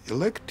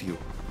elect you.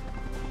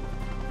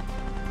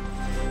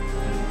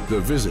 The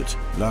visit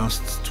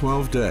lasts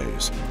 12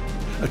 days,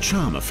 a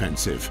charm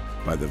offensive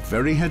by the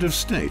very head of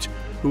state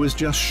who has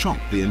just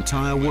shocked the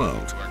entire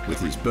world with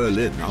his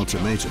Berlin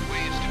ultimatum.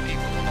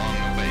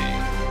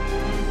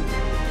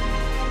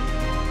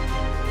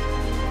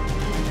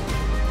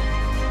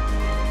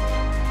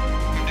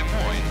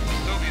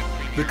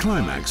 The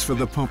climax for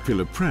the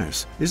popular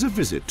press is a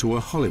visit to a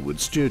Hollywood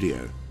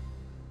studio.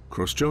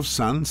 Khrushchev's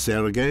son,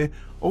 Sergei,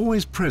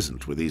 always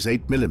present with his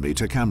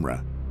 8mm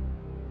camera.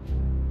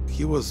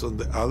 He was on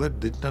the alert,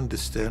 didn't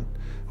understand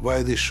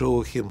why they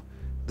show him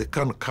the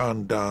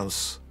can-can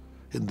dance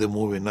in the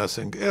movie,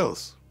 nothing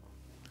else.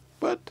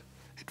 But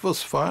it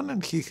was fun,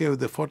 and he had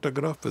the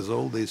photograph with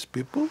all these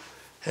people,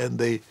 and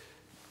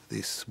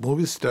these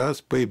movie stars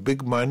pay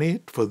big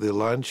money for the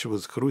lunch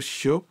with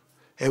Khrushchev.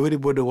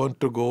 Everybody want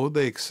to go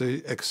there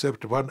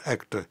except one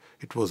actor.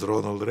 It was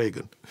Ronald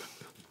Reagan.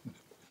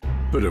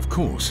 But of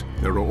course,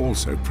 there are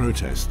also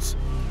protests.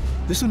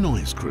 This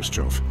annoys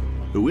Khrushchev,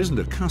 who isn't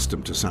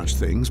accustomed to such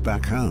things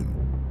back home.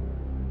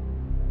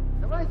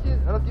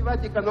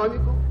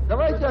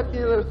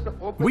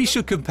 We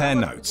should compare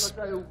notes,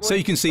 so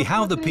you can see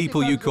how the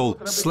people you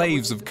call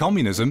slaves of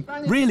communism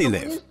really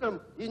live.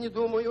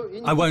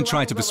 I won't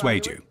try to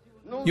persuade you.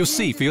 You'll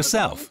see for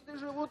yourself.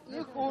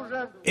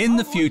 In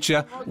the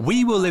future,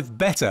 we will live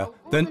better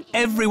than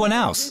everyone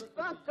else.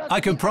 I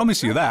can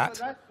promise you that.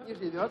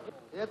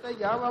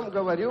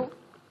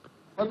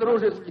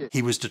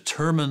 He was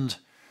determined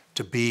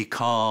to be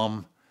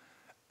calm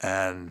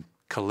and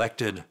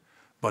collected,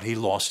 but he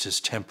lost his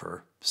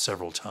temper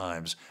several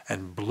times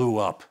and blew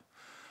up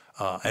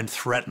and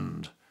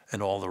threatened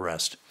and all the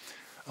rest.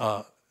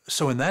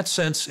 So in that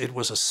sense, it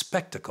was a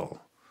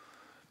spectacle.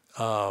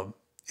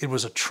 It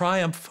was a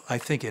triumph, I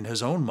think, in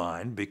his own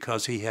mind,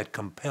 because he had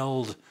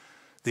compelled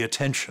the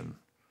attention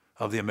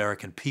of the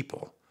American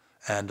people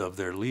and of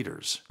their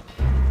leaders.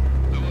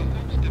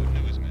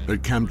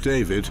 At Camp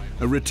David,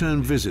 a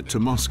return visit to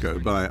Moscow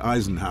by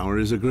Eisenhower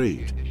is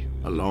agreed,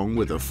 along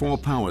with a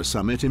four-power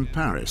summit in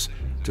Paris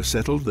to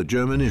settle the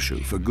German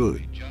issue for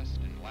good.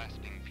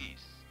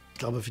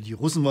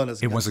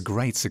 It was a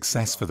great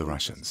success for the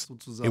Russians.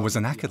 It was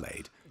an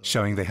accolade,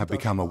 showing they had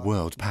become a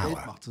world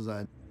power.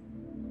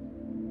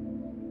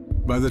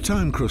 By the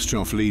time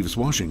Khrushchev leaves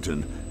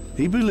Washington,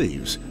 he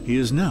believes he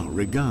is now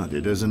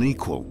regarded as an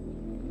equal.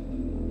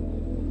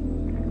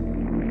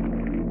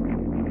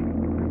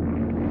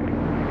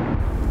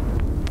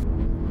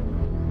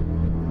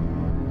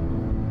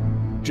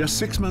 Just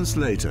 6 months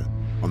later,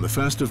 on the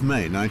 1st of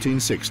May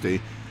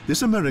 1960,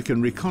 this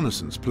American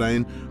reconnaissance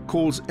plane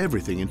calls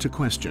everything into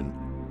question.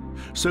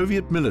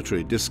 Soviet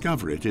military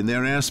discover it in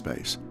their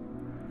airspace.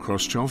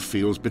 Khrushchev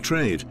feels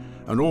betrayed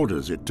and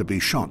orders it to be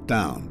shot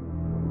down.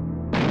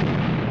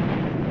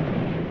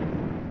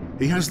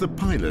 He has the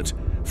pilot,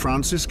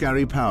 Francis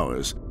Gary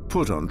Powers,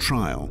 put on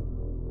trial.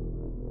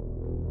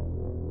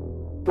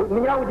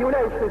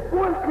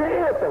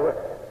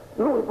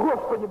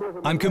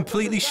 I'm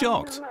completely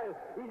shocked.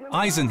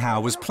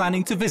 Eisenhower was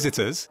planning to visit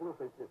us?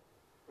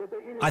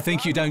 I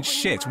think you don't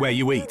shit where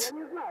you eat.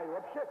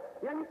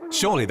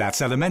 Surely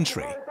that's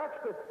elementary.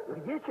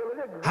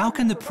 How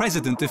can the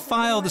president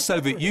defile the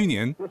Soviet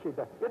Union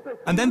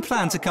and then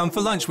plan to come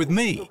for lunch with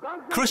me,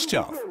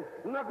 Khrushchev?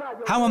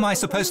 How am I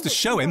supposed to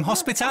show him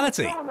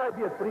hospitality?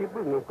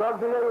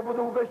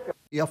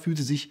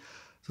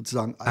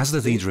 As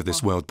the leader of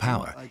this world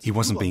power, he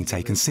wasn't being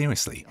taken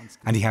seriously,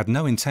 and he had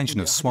no intention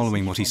of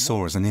swallowing what he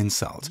saw as an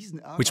insult,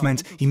 which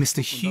meant he missed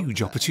a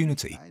huge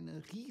opportunity.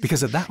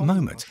 Because at that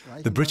moment,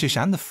 the British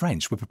and the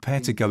French were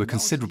prepared to go a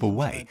considerable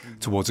way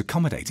towards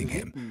accommodating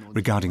him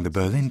regarding the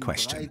Berlin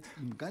question.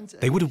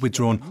 They would have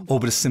withdrawn all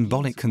but a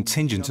symbolic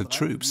contingent of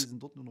troops.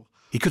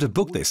 He could have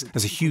booked this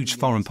as a huge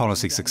foreign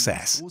policy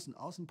success,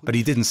 but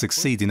he didn't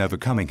succeed in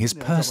overcoming his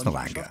personal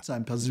anger.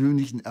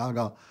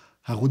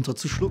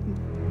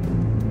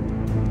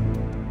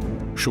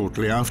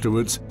 Shortly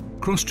afterwards,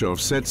 Khrushchev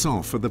sets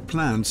off for the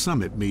planned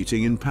summit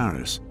meeting in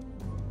Paris,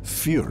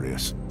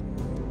 furious.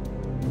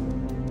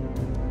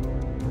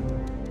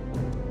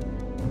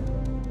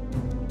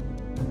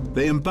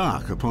 They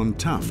embark upon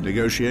tough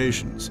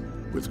negotiations,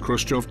 with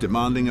Khrushchev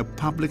demanding a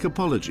public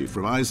apology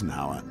from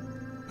Eisenhower,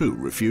 who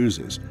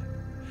refuses.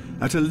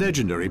 At a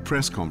legendary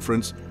press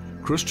conference,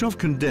 Khrushchev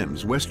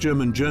condemns West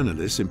German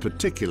journalists in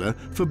particular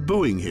for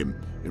booing him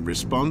in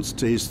response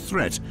to his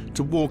threat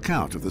to walk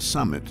out of the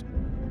summit.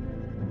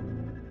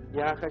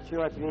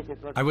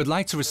 I would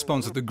like to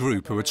respond to the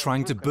group who are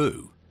trying to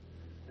boo.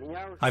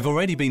 I've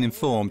already been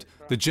informed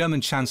the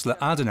German Chancellor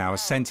Adenauer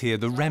sent here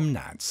the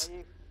remnants,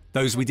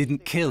 those we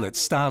didn't kill at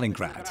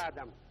Stalingrad.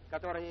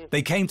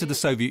 They came to the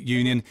Soviet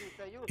Union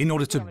in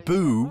order to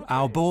boo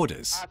our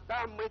borders.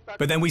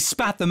 But then we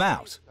spat them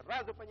out.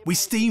 We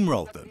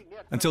steamrolled them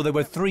until they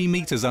were 3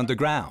 meters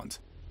underground.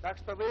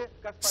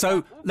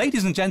 So,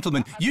 ladies and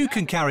gentlemen, you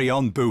can carry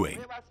on booing,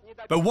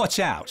 but watch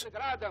out.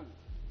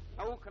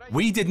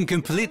 We didn't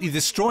completely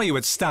destroy you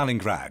at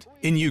Stalingrad,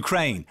 in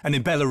Ukraine and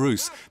in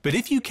Belarus, but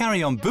if you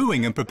carry on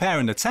booing and prepare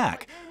an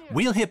attack,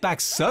 we'll hit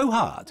back so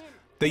hard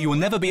that you will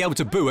never be able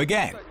to boo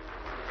again.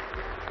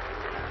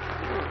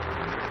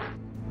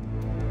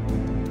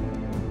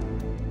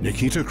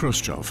 Nikita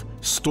Khrushchev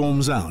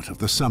storms out of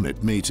the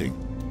summit meeting.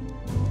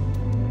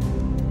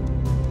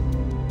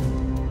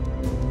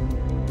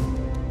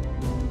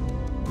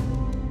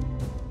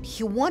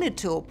 He wanted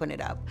to open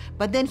it up,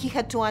 but then he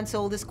had to answer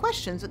all these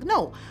questions.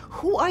 No,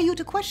 who are you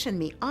to question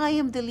me? I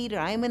am the leader,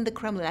 I am in the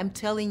Kremlin, I'm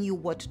telling you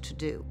what to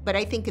do. But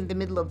I think in the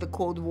middle of the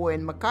Cold War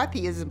and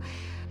McCarthyism,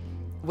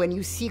 when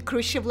you see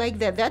Khrushchev like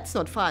that, that's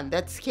not fun,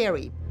 that's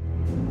scary.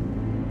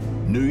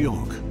 New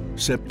York,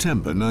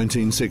 September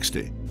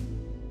 1960.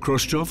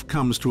 Khrushchev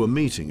comes to a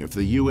meeting of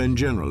the UN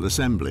General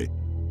Assembly,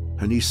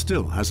 and he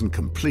still hasn't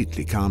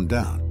completely calmed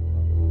down.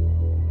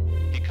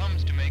 He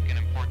comes to make an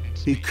important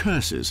He speech.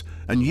 curses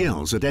and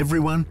yells at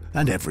everyone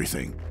and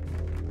everything.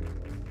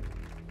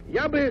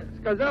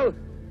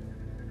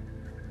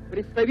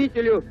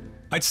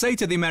 I'd say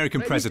to the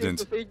American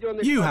president,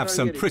 you have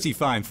some pretty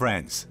fine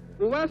friends.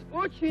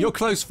 You're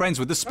close friends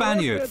with the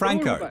Spaniard,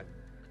 Franco.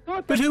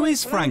 But who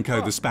is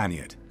Franco the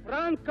Spaniard?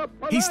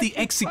 He's the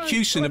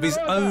execution of his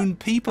own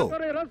people,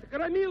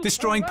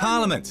 destroying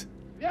Parliament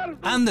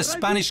and the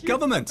Spanish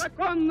government.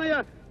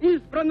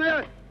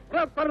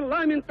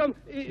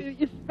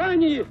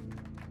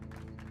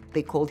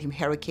 They called him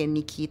Hurricane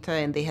Nikita,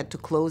 and they had to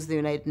close the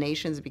United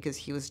Nations because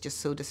he was just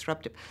so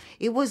disruptive.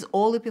 It was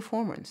all a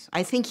performance.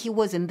 I think he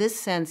was, in this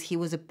sense, he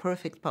was a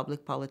perfect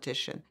public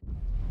politician.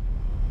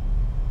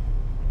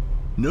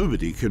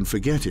 Nobody can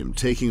forget him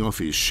taking off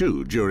his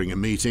shoe during a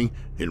meeting,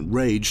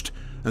 enraged,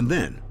 and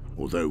then,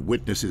 although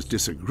witnesses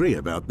disagree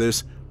about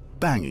this,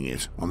 banging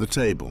it on the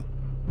table.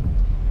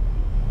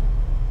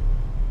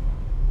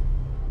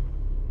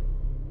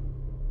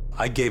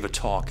 I gave a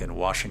talk in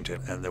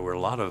Washington, and there were a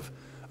lot of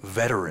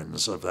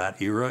veterans of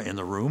that era in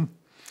the room.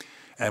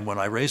 And when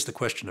I raised the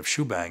question of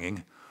shoe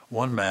banging,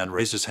 one man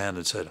raised his hand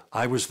and said,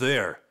 I was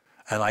there,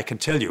 and I can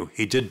tell you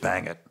he did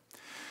bang it.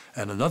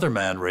 And another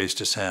man raised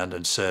his hand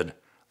and said,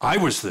 I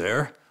was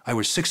there, I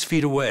was 6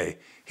 feet away,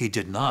 he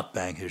did not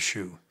bang his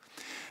shoe.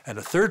 And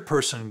a third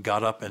person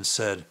got up and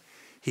said,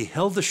 he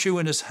held the shoe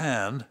in his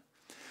hand,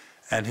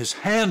 and his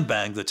hand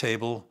banged the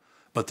table,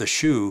 but the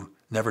shoe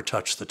never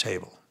touched the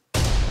table.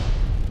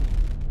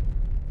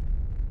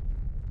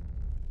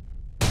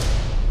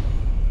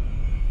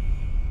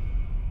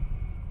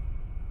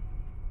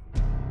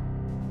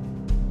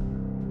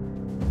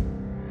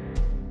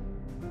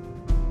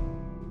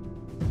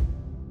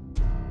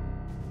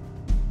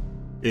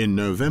 In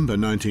November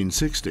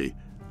 1960,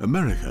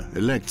 America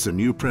elects a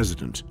new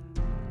president,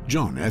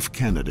 John F.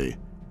 Kennedy.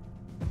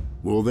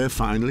 Will there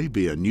finally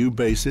be a new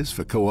basis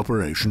for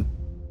cooperation?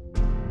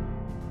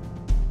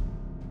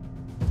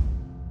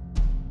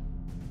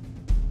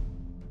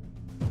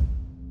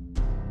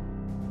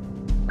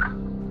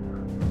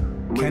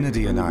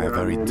 Kennedy and I are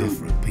very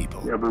different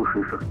people.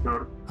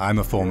 I'm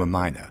a former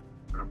miner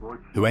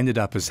who ended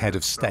up as head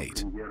of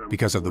state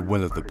because of the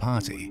will of the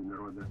party.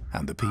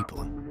 and the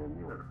people.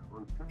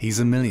 He's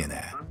a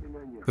millionaire,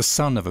 the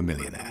son of a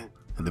millionaire,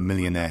 and a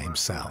millionaire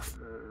himself.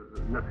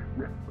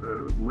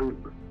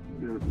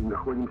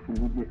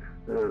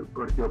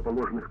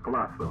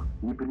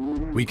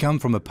 We come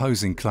from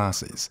opposing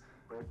classes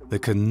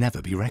that can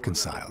never be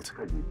reconciled.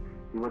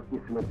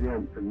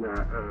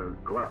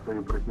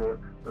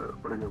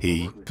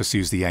 He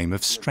pursues the aim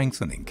of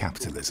strengthening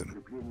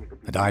capitalism,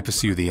 and I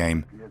pursue the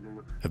aim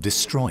of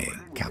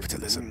destroying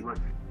capitalism.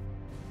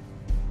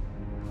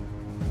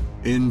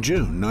 In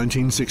June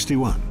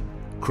 1961,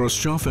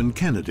 Khrushchev and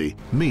Kennedy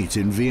meet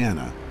in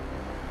Vienna.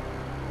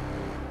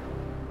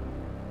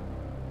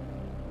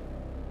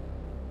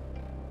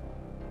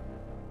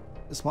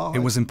 It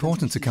was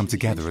important to come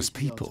together as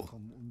people,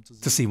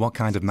 to see what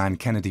kind of man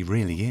Kennedy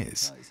really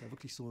is.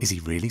 Is he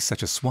really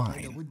such a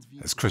swine,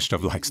 as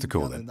Khrushchev likes to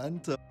call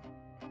him?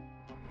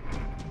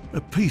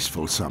 A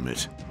peaceful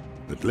summit,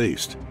 at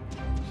least.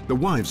 The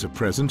wives are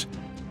present,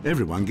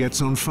 everyone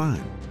gets on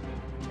fine.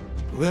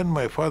 When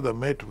my father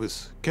met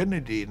with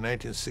Kennedy in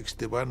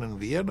 1961 in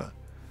Vienna,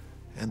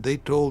 and they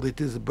told it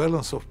is a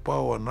balance of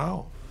power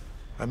now,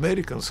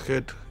 Americans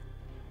had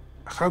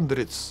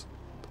hundreds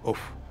of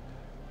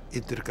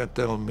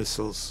intercontinental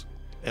missiles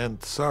and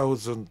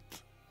thousands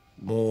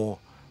more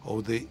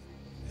of the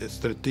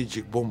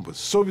strategic bombers.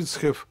 Soviets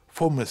have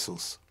 4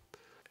 missiles.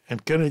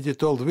 And Kennedy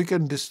told, we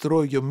can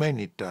destroy you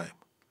many times.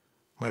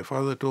 My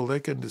father told, I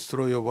can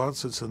destroy you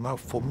once, it's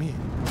enough for me.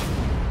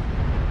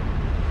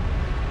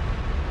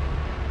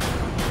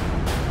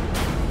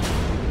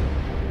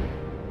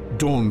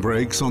 Dawn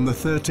breaks on the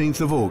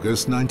 13th of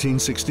August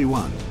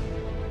 1961.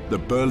 The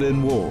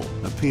Berlin Wall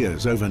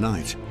appears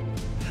overnight.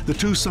 The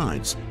two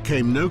sides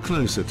came no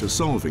closer to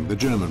solving the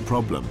German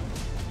problem.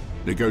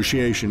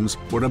 Negotiations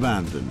were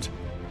abandoned.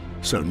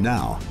 So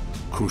now,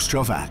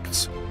 Khrushchev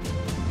acts.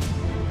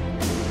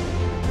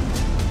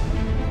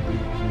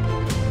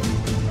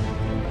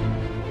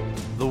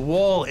 The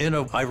wall, in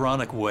an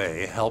ironic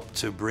way, helped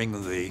to bring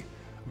the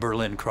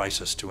Berlin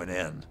crisis to an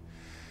end.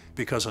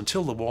 Because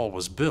until the wall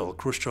was built,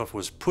 Khrushchev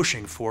was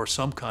pushing for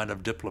some kind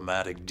of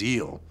diplomatic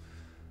deal.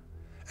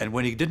 And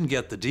when he didn't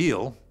get the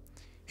deal,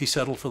 he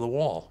settled for the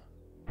wall.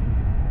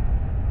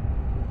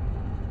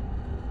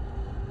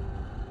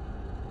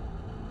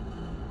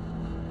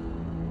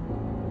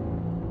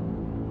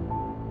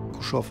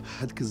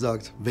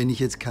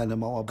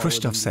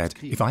 Khrushchev said,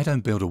 if I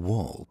don't build a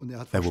wall,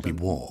 there will be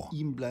war.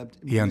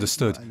 He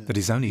understood that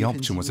his only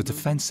option was a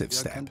defensive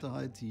step.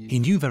 He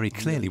knew very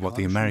clearly what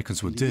the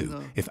Americans would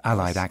do if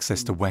Allied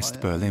access to West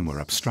Berlin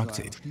were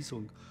obstructed.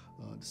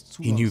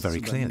 He knew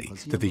very clearly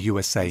that the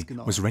USA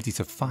was ready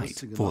to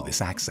fight for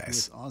this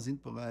access,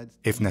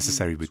 if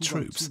necessary with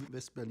troops,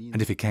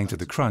 and if it came to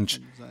the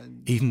crunch,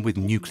 even with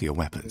nuclear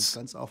weapons.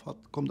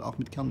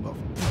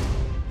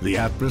 The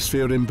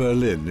atmosphere in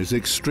Berlin is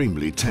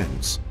extremely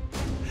tense.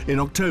 In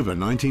October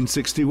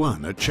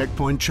 1961, at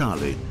Checkpoint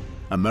Charlie,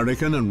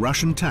 American and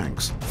Russian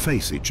tanks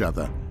face each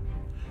other.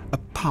 A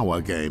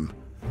power game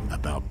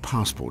about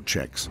passport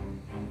checks.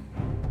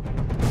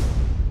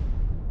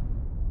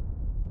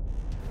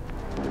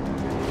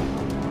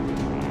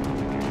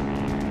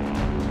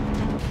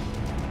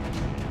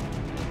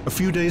 A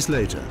few days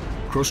later,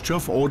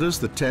 Khrushchev orders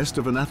the test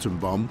of an atom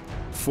bomb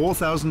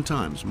 4,000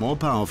 times more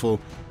powerful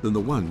than the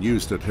one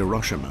used at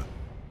Hiroshima,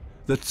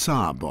 the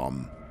Tsar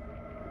bomb.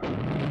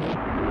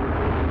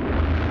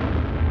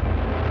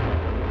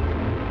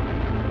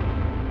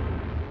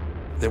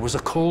 There was a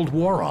Cold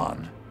War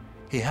on.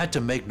 He had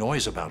to make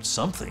noise about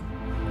something.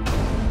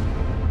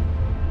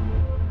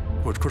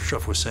 What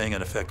Khrushchev was saying,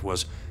 in effect,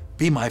 was,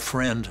 be my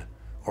friend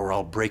or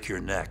I'll break your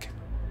neck.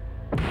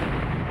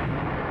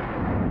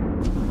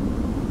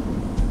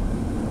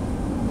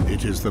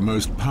 It is the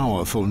most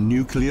powerful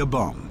nuclear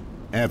bomb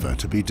ever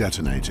to be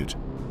detonated.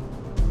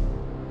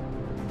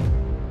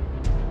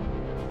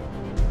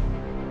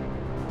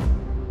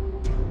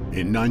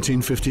 In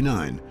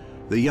 1959,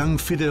 the young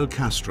Fidel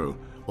Castro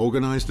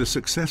organized a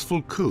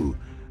successful coup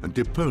and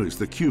deposed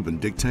the Cuban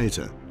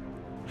dictator.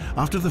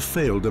 After the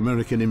failed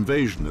American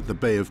invasion at the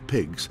Bay of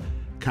Pigs,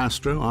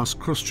 Castro asked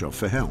Khrushchev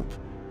for help.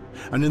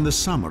 And in the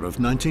summer of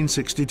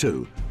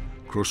 1962,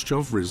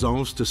 Khrushchev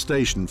resolves to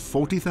station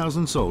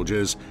 40,000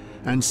 soldiers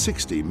and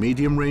 60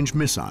 medium-range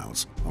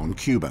missiles on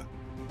Cuba.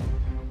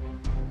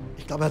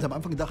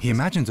 He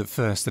imagined at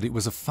first that it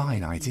was a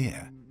fine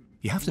idea.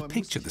 You have to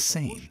picture the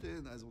scene.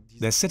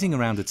 They're sitting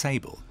around a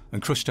table,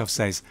 and Khrushchev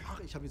says,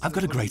 I've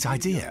got a great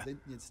idea.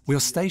 We'll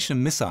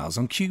station missiles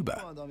on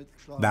Cuba.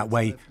 That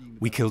way,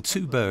 we kill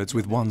 2 birds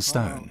with 1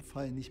 stone.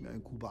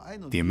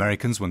 The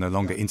Americans will no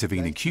longer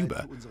intervene in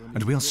Cuba,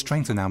 and we'll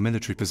strengthen our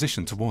military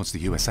position towards the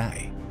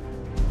USA.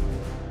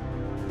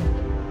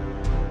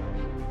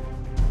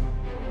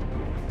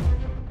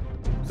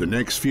 The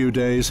next few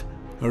days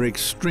are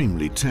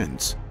extremely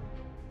tense.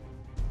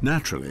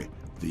 Naturally,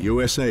 the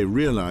USA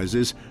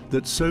realizes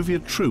that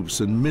Soviet troops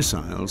and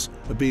missiles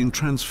are being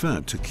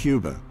transferred to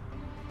Cuba.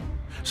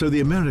 So the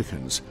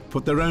Americans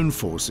put their own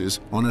forces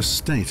on a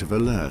state of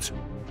alert.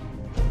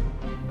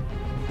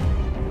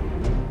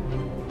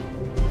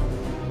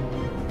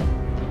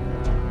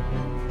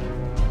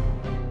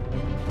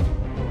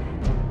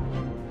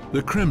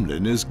 The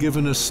Kremlin is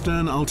given a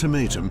stern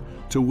ultimatum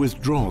to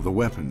withdraw the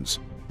weapons.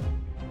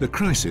 The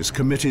crisis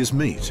committees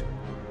meet,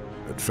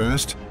 at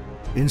first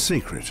in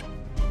secret.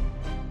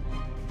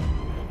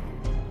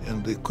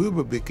 And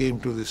Cuba became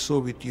to the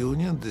Soviet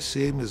Union the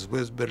same as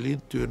West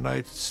Berlin to the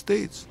United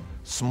States.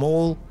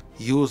 Small,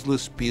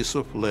 useless piece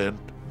of land,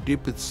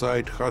 deep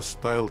inside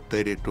hostile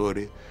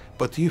territory.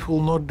 But if you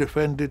will not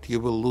defend it, you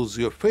will lose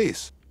your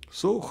face.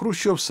 So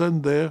Khrushchev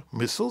sent there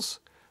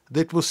missiles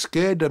that was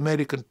scared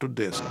Americans to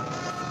death.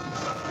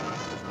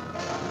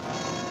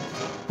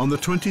 On the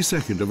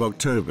 22nd of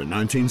October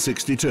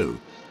 1962,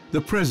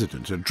 the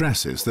president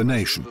addresses the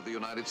nation. The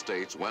United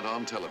States went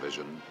on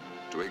television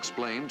to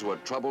explain to a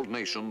troubled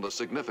nation the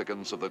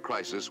significance of the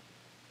crisis.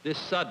 This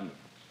sudden,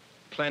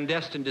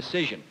 clandestine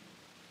decision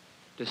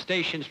to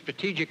station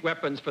strategic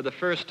weapons for the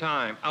first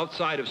time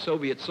outside of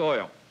Soviet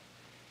soil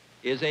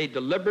is a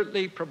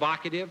deliberately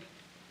provocative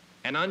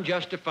and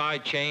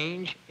unjustified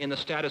change in the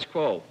status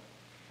quo,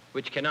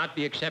 which cannot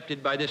be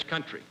accepted by this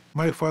country.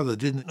 My father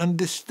didn't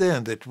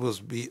understand that it was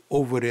the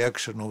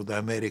overreaction of the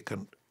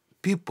American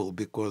people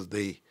because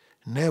they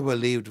never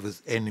lived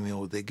with enemy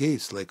of the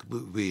gates like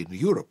we in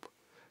Europe.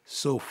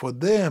 So for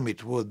them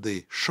it was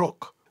the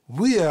shock.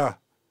 We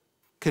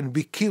can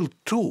be killed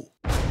too.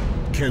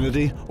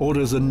 Kennedy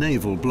orders a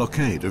naval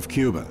blockade of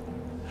Cuba,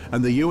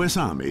 and the US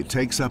Army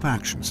takes up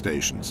action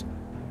stations.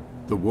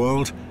 The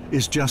world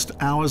is just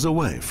hours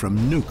away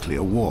from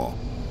nuclear war.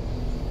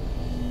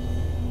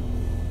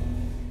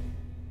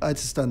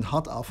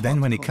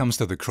 Then when it comes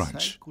to the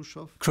crunch,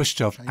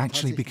 Khrushchev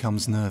actually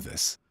becomes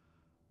nervous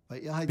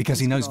because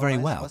he knows very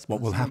well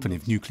what will happen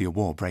if nuclear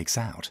war breaks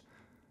out.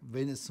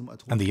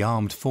 And the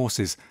armed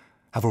forces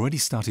have already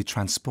started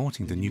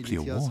transporting the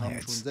nuclear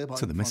warheads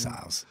to the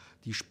missiles.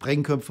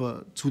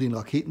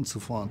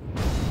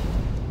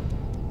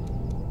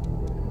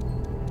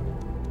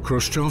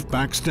 Khrushchev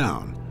backs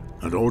down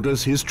and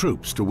orders his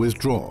troops to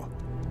withdraw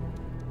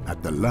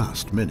at the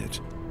last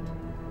minute.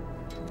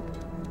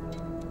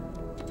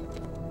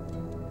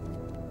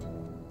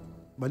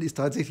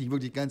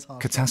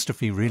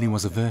 Catastrophe really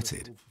was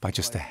averted by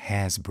just a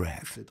hair's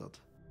breadth.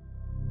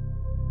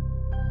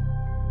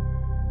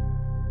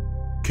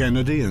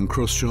 Kennedy and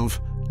Khrushchev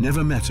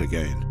never met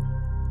again.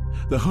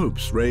 The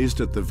hopes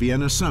raised at the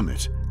Vienna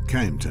summit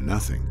came to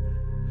nothing.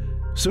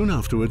 Soon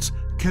afterwards,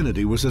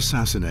 Kennedy was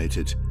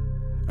assassinated,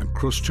 and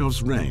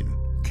Khrushchev's reign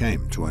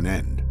came to an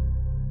end.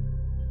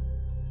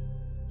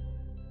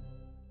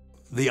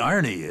 The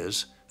irony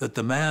is that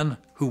the man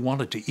who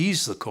wanted to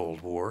ease the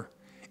Cold War,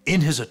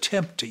 in his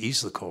attempt to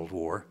ease the Cold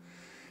War,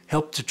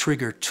 helped to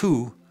trigger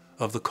two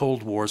of the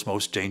Cold War's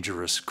most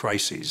dangerous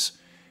crises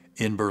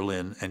in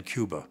Berlin and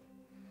Cuba.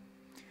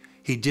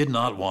 He did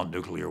not want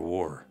nuclear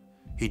war.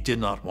 He did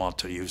not want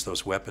to use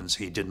those weapons.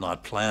 He did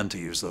not plan to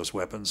use those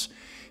weapons.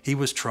 He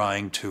was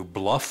trying to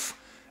bluff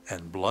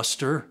and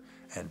bluster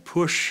and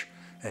push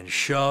and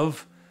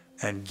shove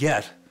and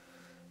get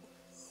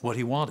what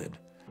he wanted.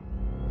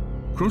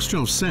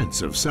 Khrushchev's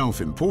sense of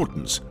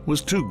self-importance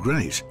was too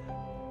great,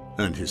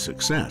 and his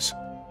success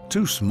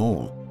too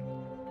small.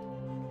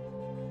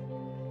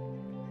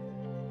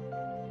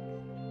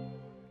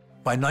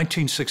 By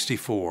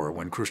 1964,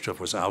 when Khrushchev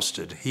was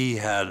ousted, he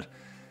had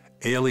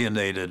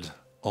alienated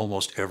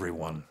almost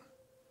everyone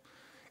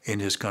in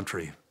his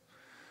country.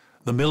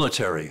 The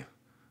military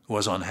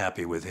was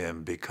unhappy with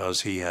him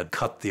because he had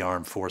cut the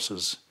armed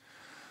forces.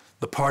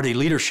 The party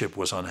leadership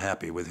was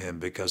unhappy with him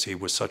because he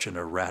was such an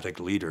erratic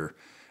leader,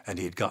 and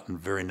he had gotten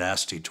very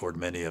nasty toward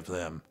many of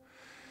them.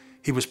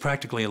 He was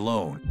practically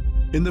alone.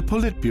 In the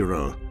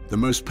Politburo, the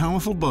most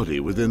powerful body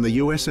within the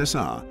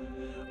USSR,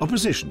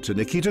 opposition to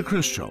Nikita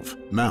Khrushchev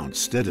mounts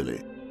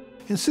steadily.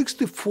 In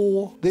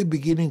 '64, they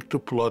beginning to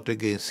plot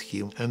against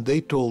him, and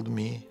they told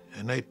me,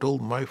 and I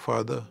told my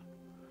father,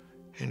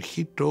 and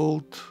he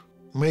told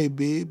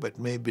maybe, but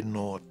maybe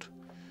not,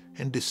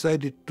 and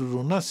decided to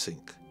do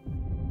nothing.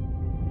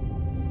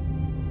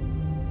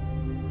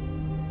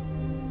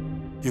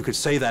 You could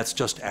say that's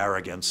just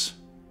arrogance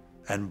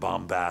and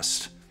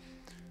bombast.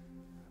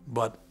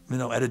 But, you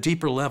know, at a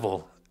deeper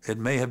level, it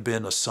may have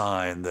been a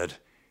sign that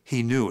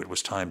he knew it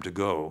was time to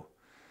go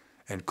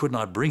and could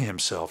not bring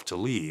himself to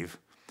leave,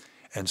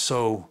 and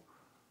so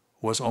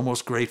was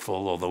almost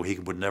grateful, although he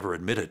would never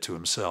admit it to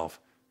himself,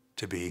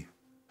 to be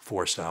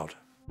forced out.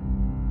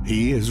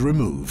 He is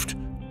removed.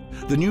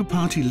 The new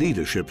party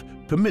leadership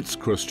permits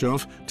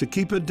Khrushchev to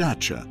keep a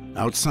dacha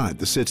outside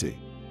the city.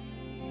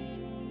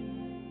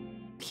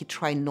 He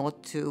tried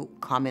not to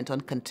comment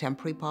on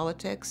contemporary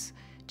politics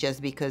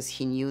just because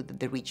he knew that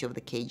the reach of the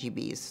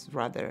KGB is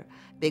rather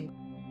big.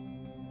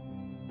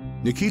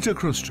 Nikita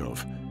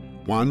Khrushchev,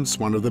 once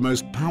one of the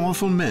most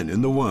powerful men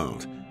in the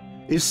world,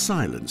 is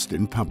silenced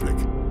in public.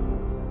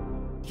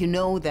 You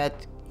know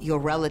that your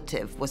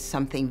relative was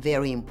something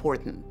very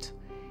important,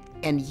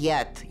 and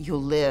yet you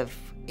live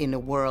in a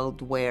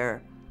world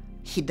where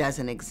he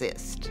doesn't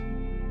exist.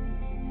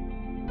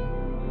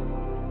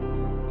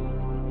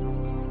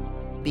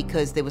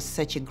 Because there was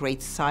such a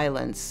great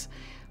silence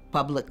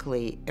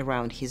publicly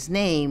around his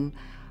name,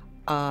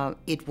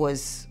 it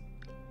was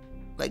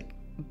like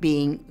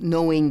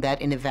knowing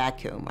that in a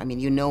vacuum. I mean,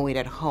 you know it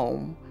at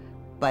home,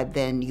 but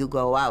then you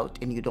go out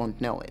and you don't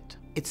know it.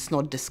 It's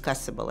not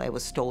discussable. I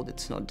was told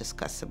it's not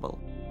discussable.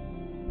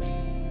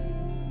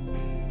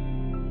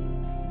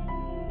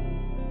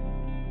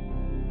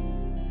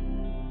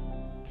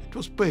 It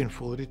was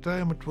painful.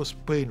 Retirement was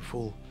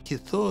painful. He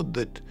thought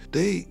that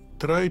they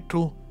tried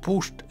to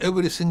push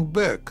everything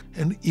back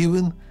and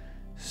even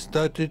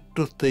started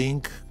to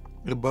think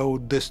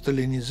about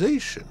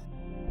de-Stalinization.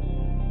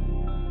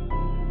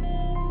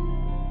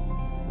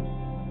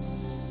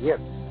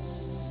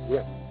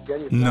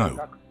 No,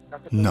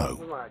 no.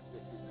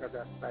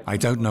 I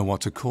don't know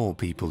what to call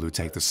people who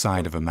take the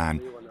side of a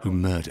man who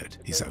murdered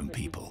his own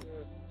people.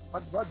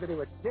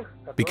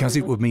 Because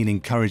it would mean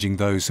encouraging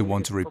those who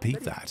want to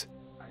repeat that.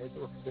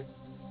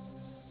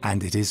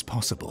 And it is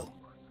possible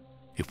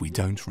if we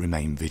don't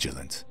remain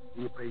vigilant.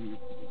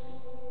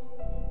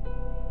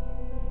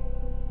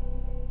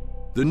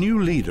 The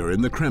new leader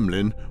in the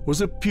Kremlin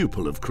was a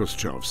pupil of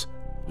Khrushchev's,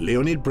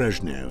 Leonid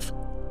Brezhnev.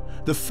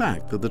 The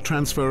fact that the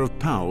transfer of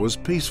power was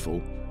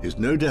peaceful is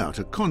no doubt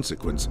a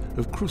consequence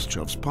of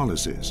Khrushchev's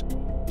policies.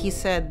 He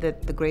said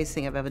that the greatest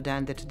thing I've ever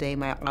done, that today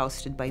am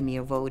ousted by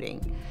mere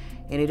voting.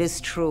 And it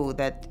is true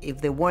that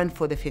if they weren't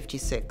for the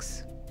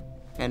 56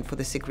 and for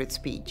the secret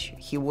speech,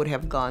 he would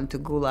have gone to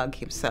Gulag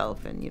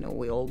himself and,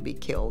 we all be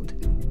killed.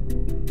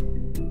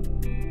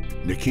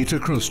 Nikita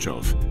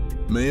Khrushchev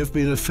may have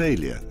been a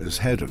failure as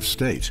head of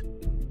state.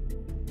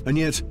 And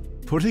yet,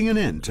 putting an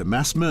end to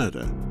mass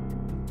murder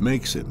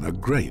makes him a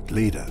great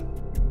leader.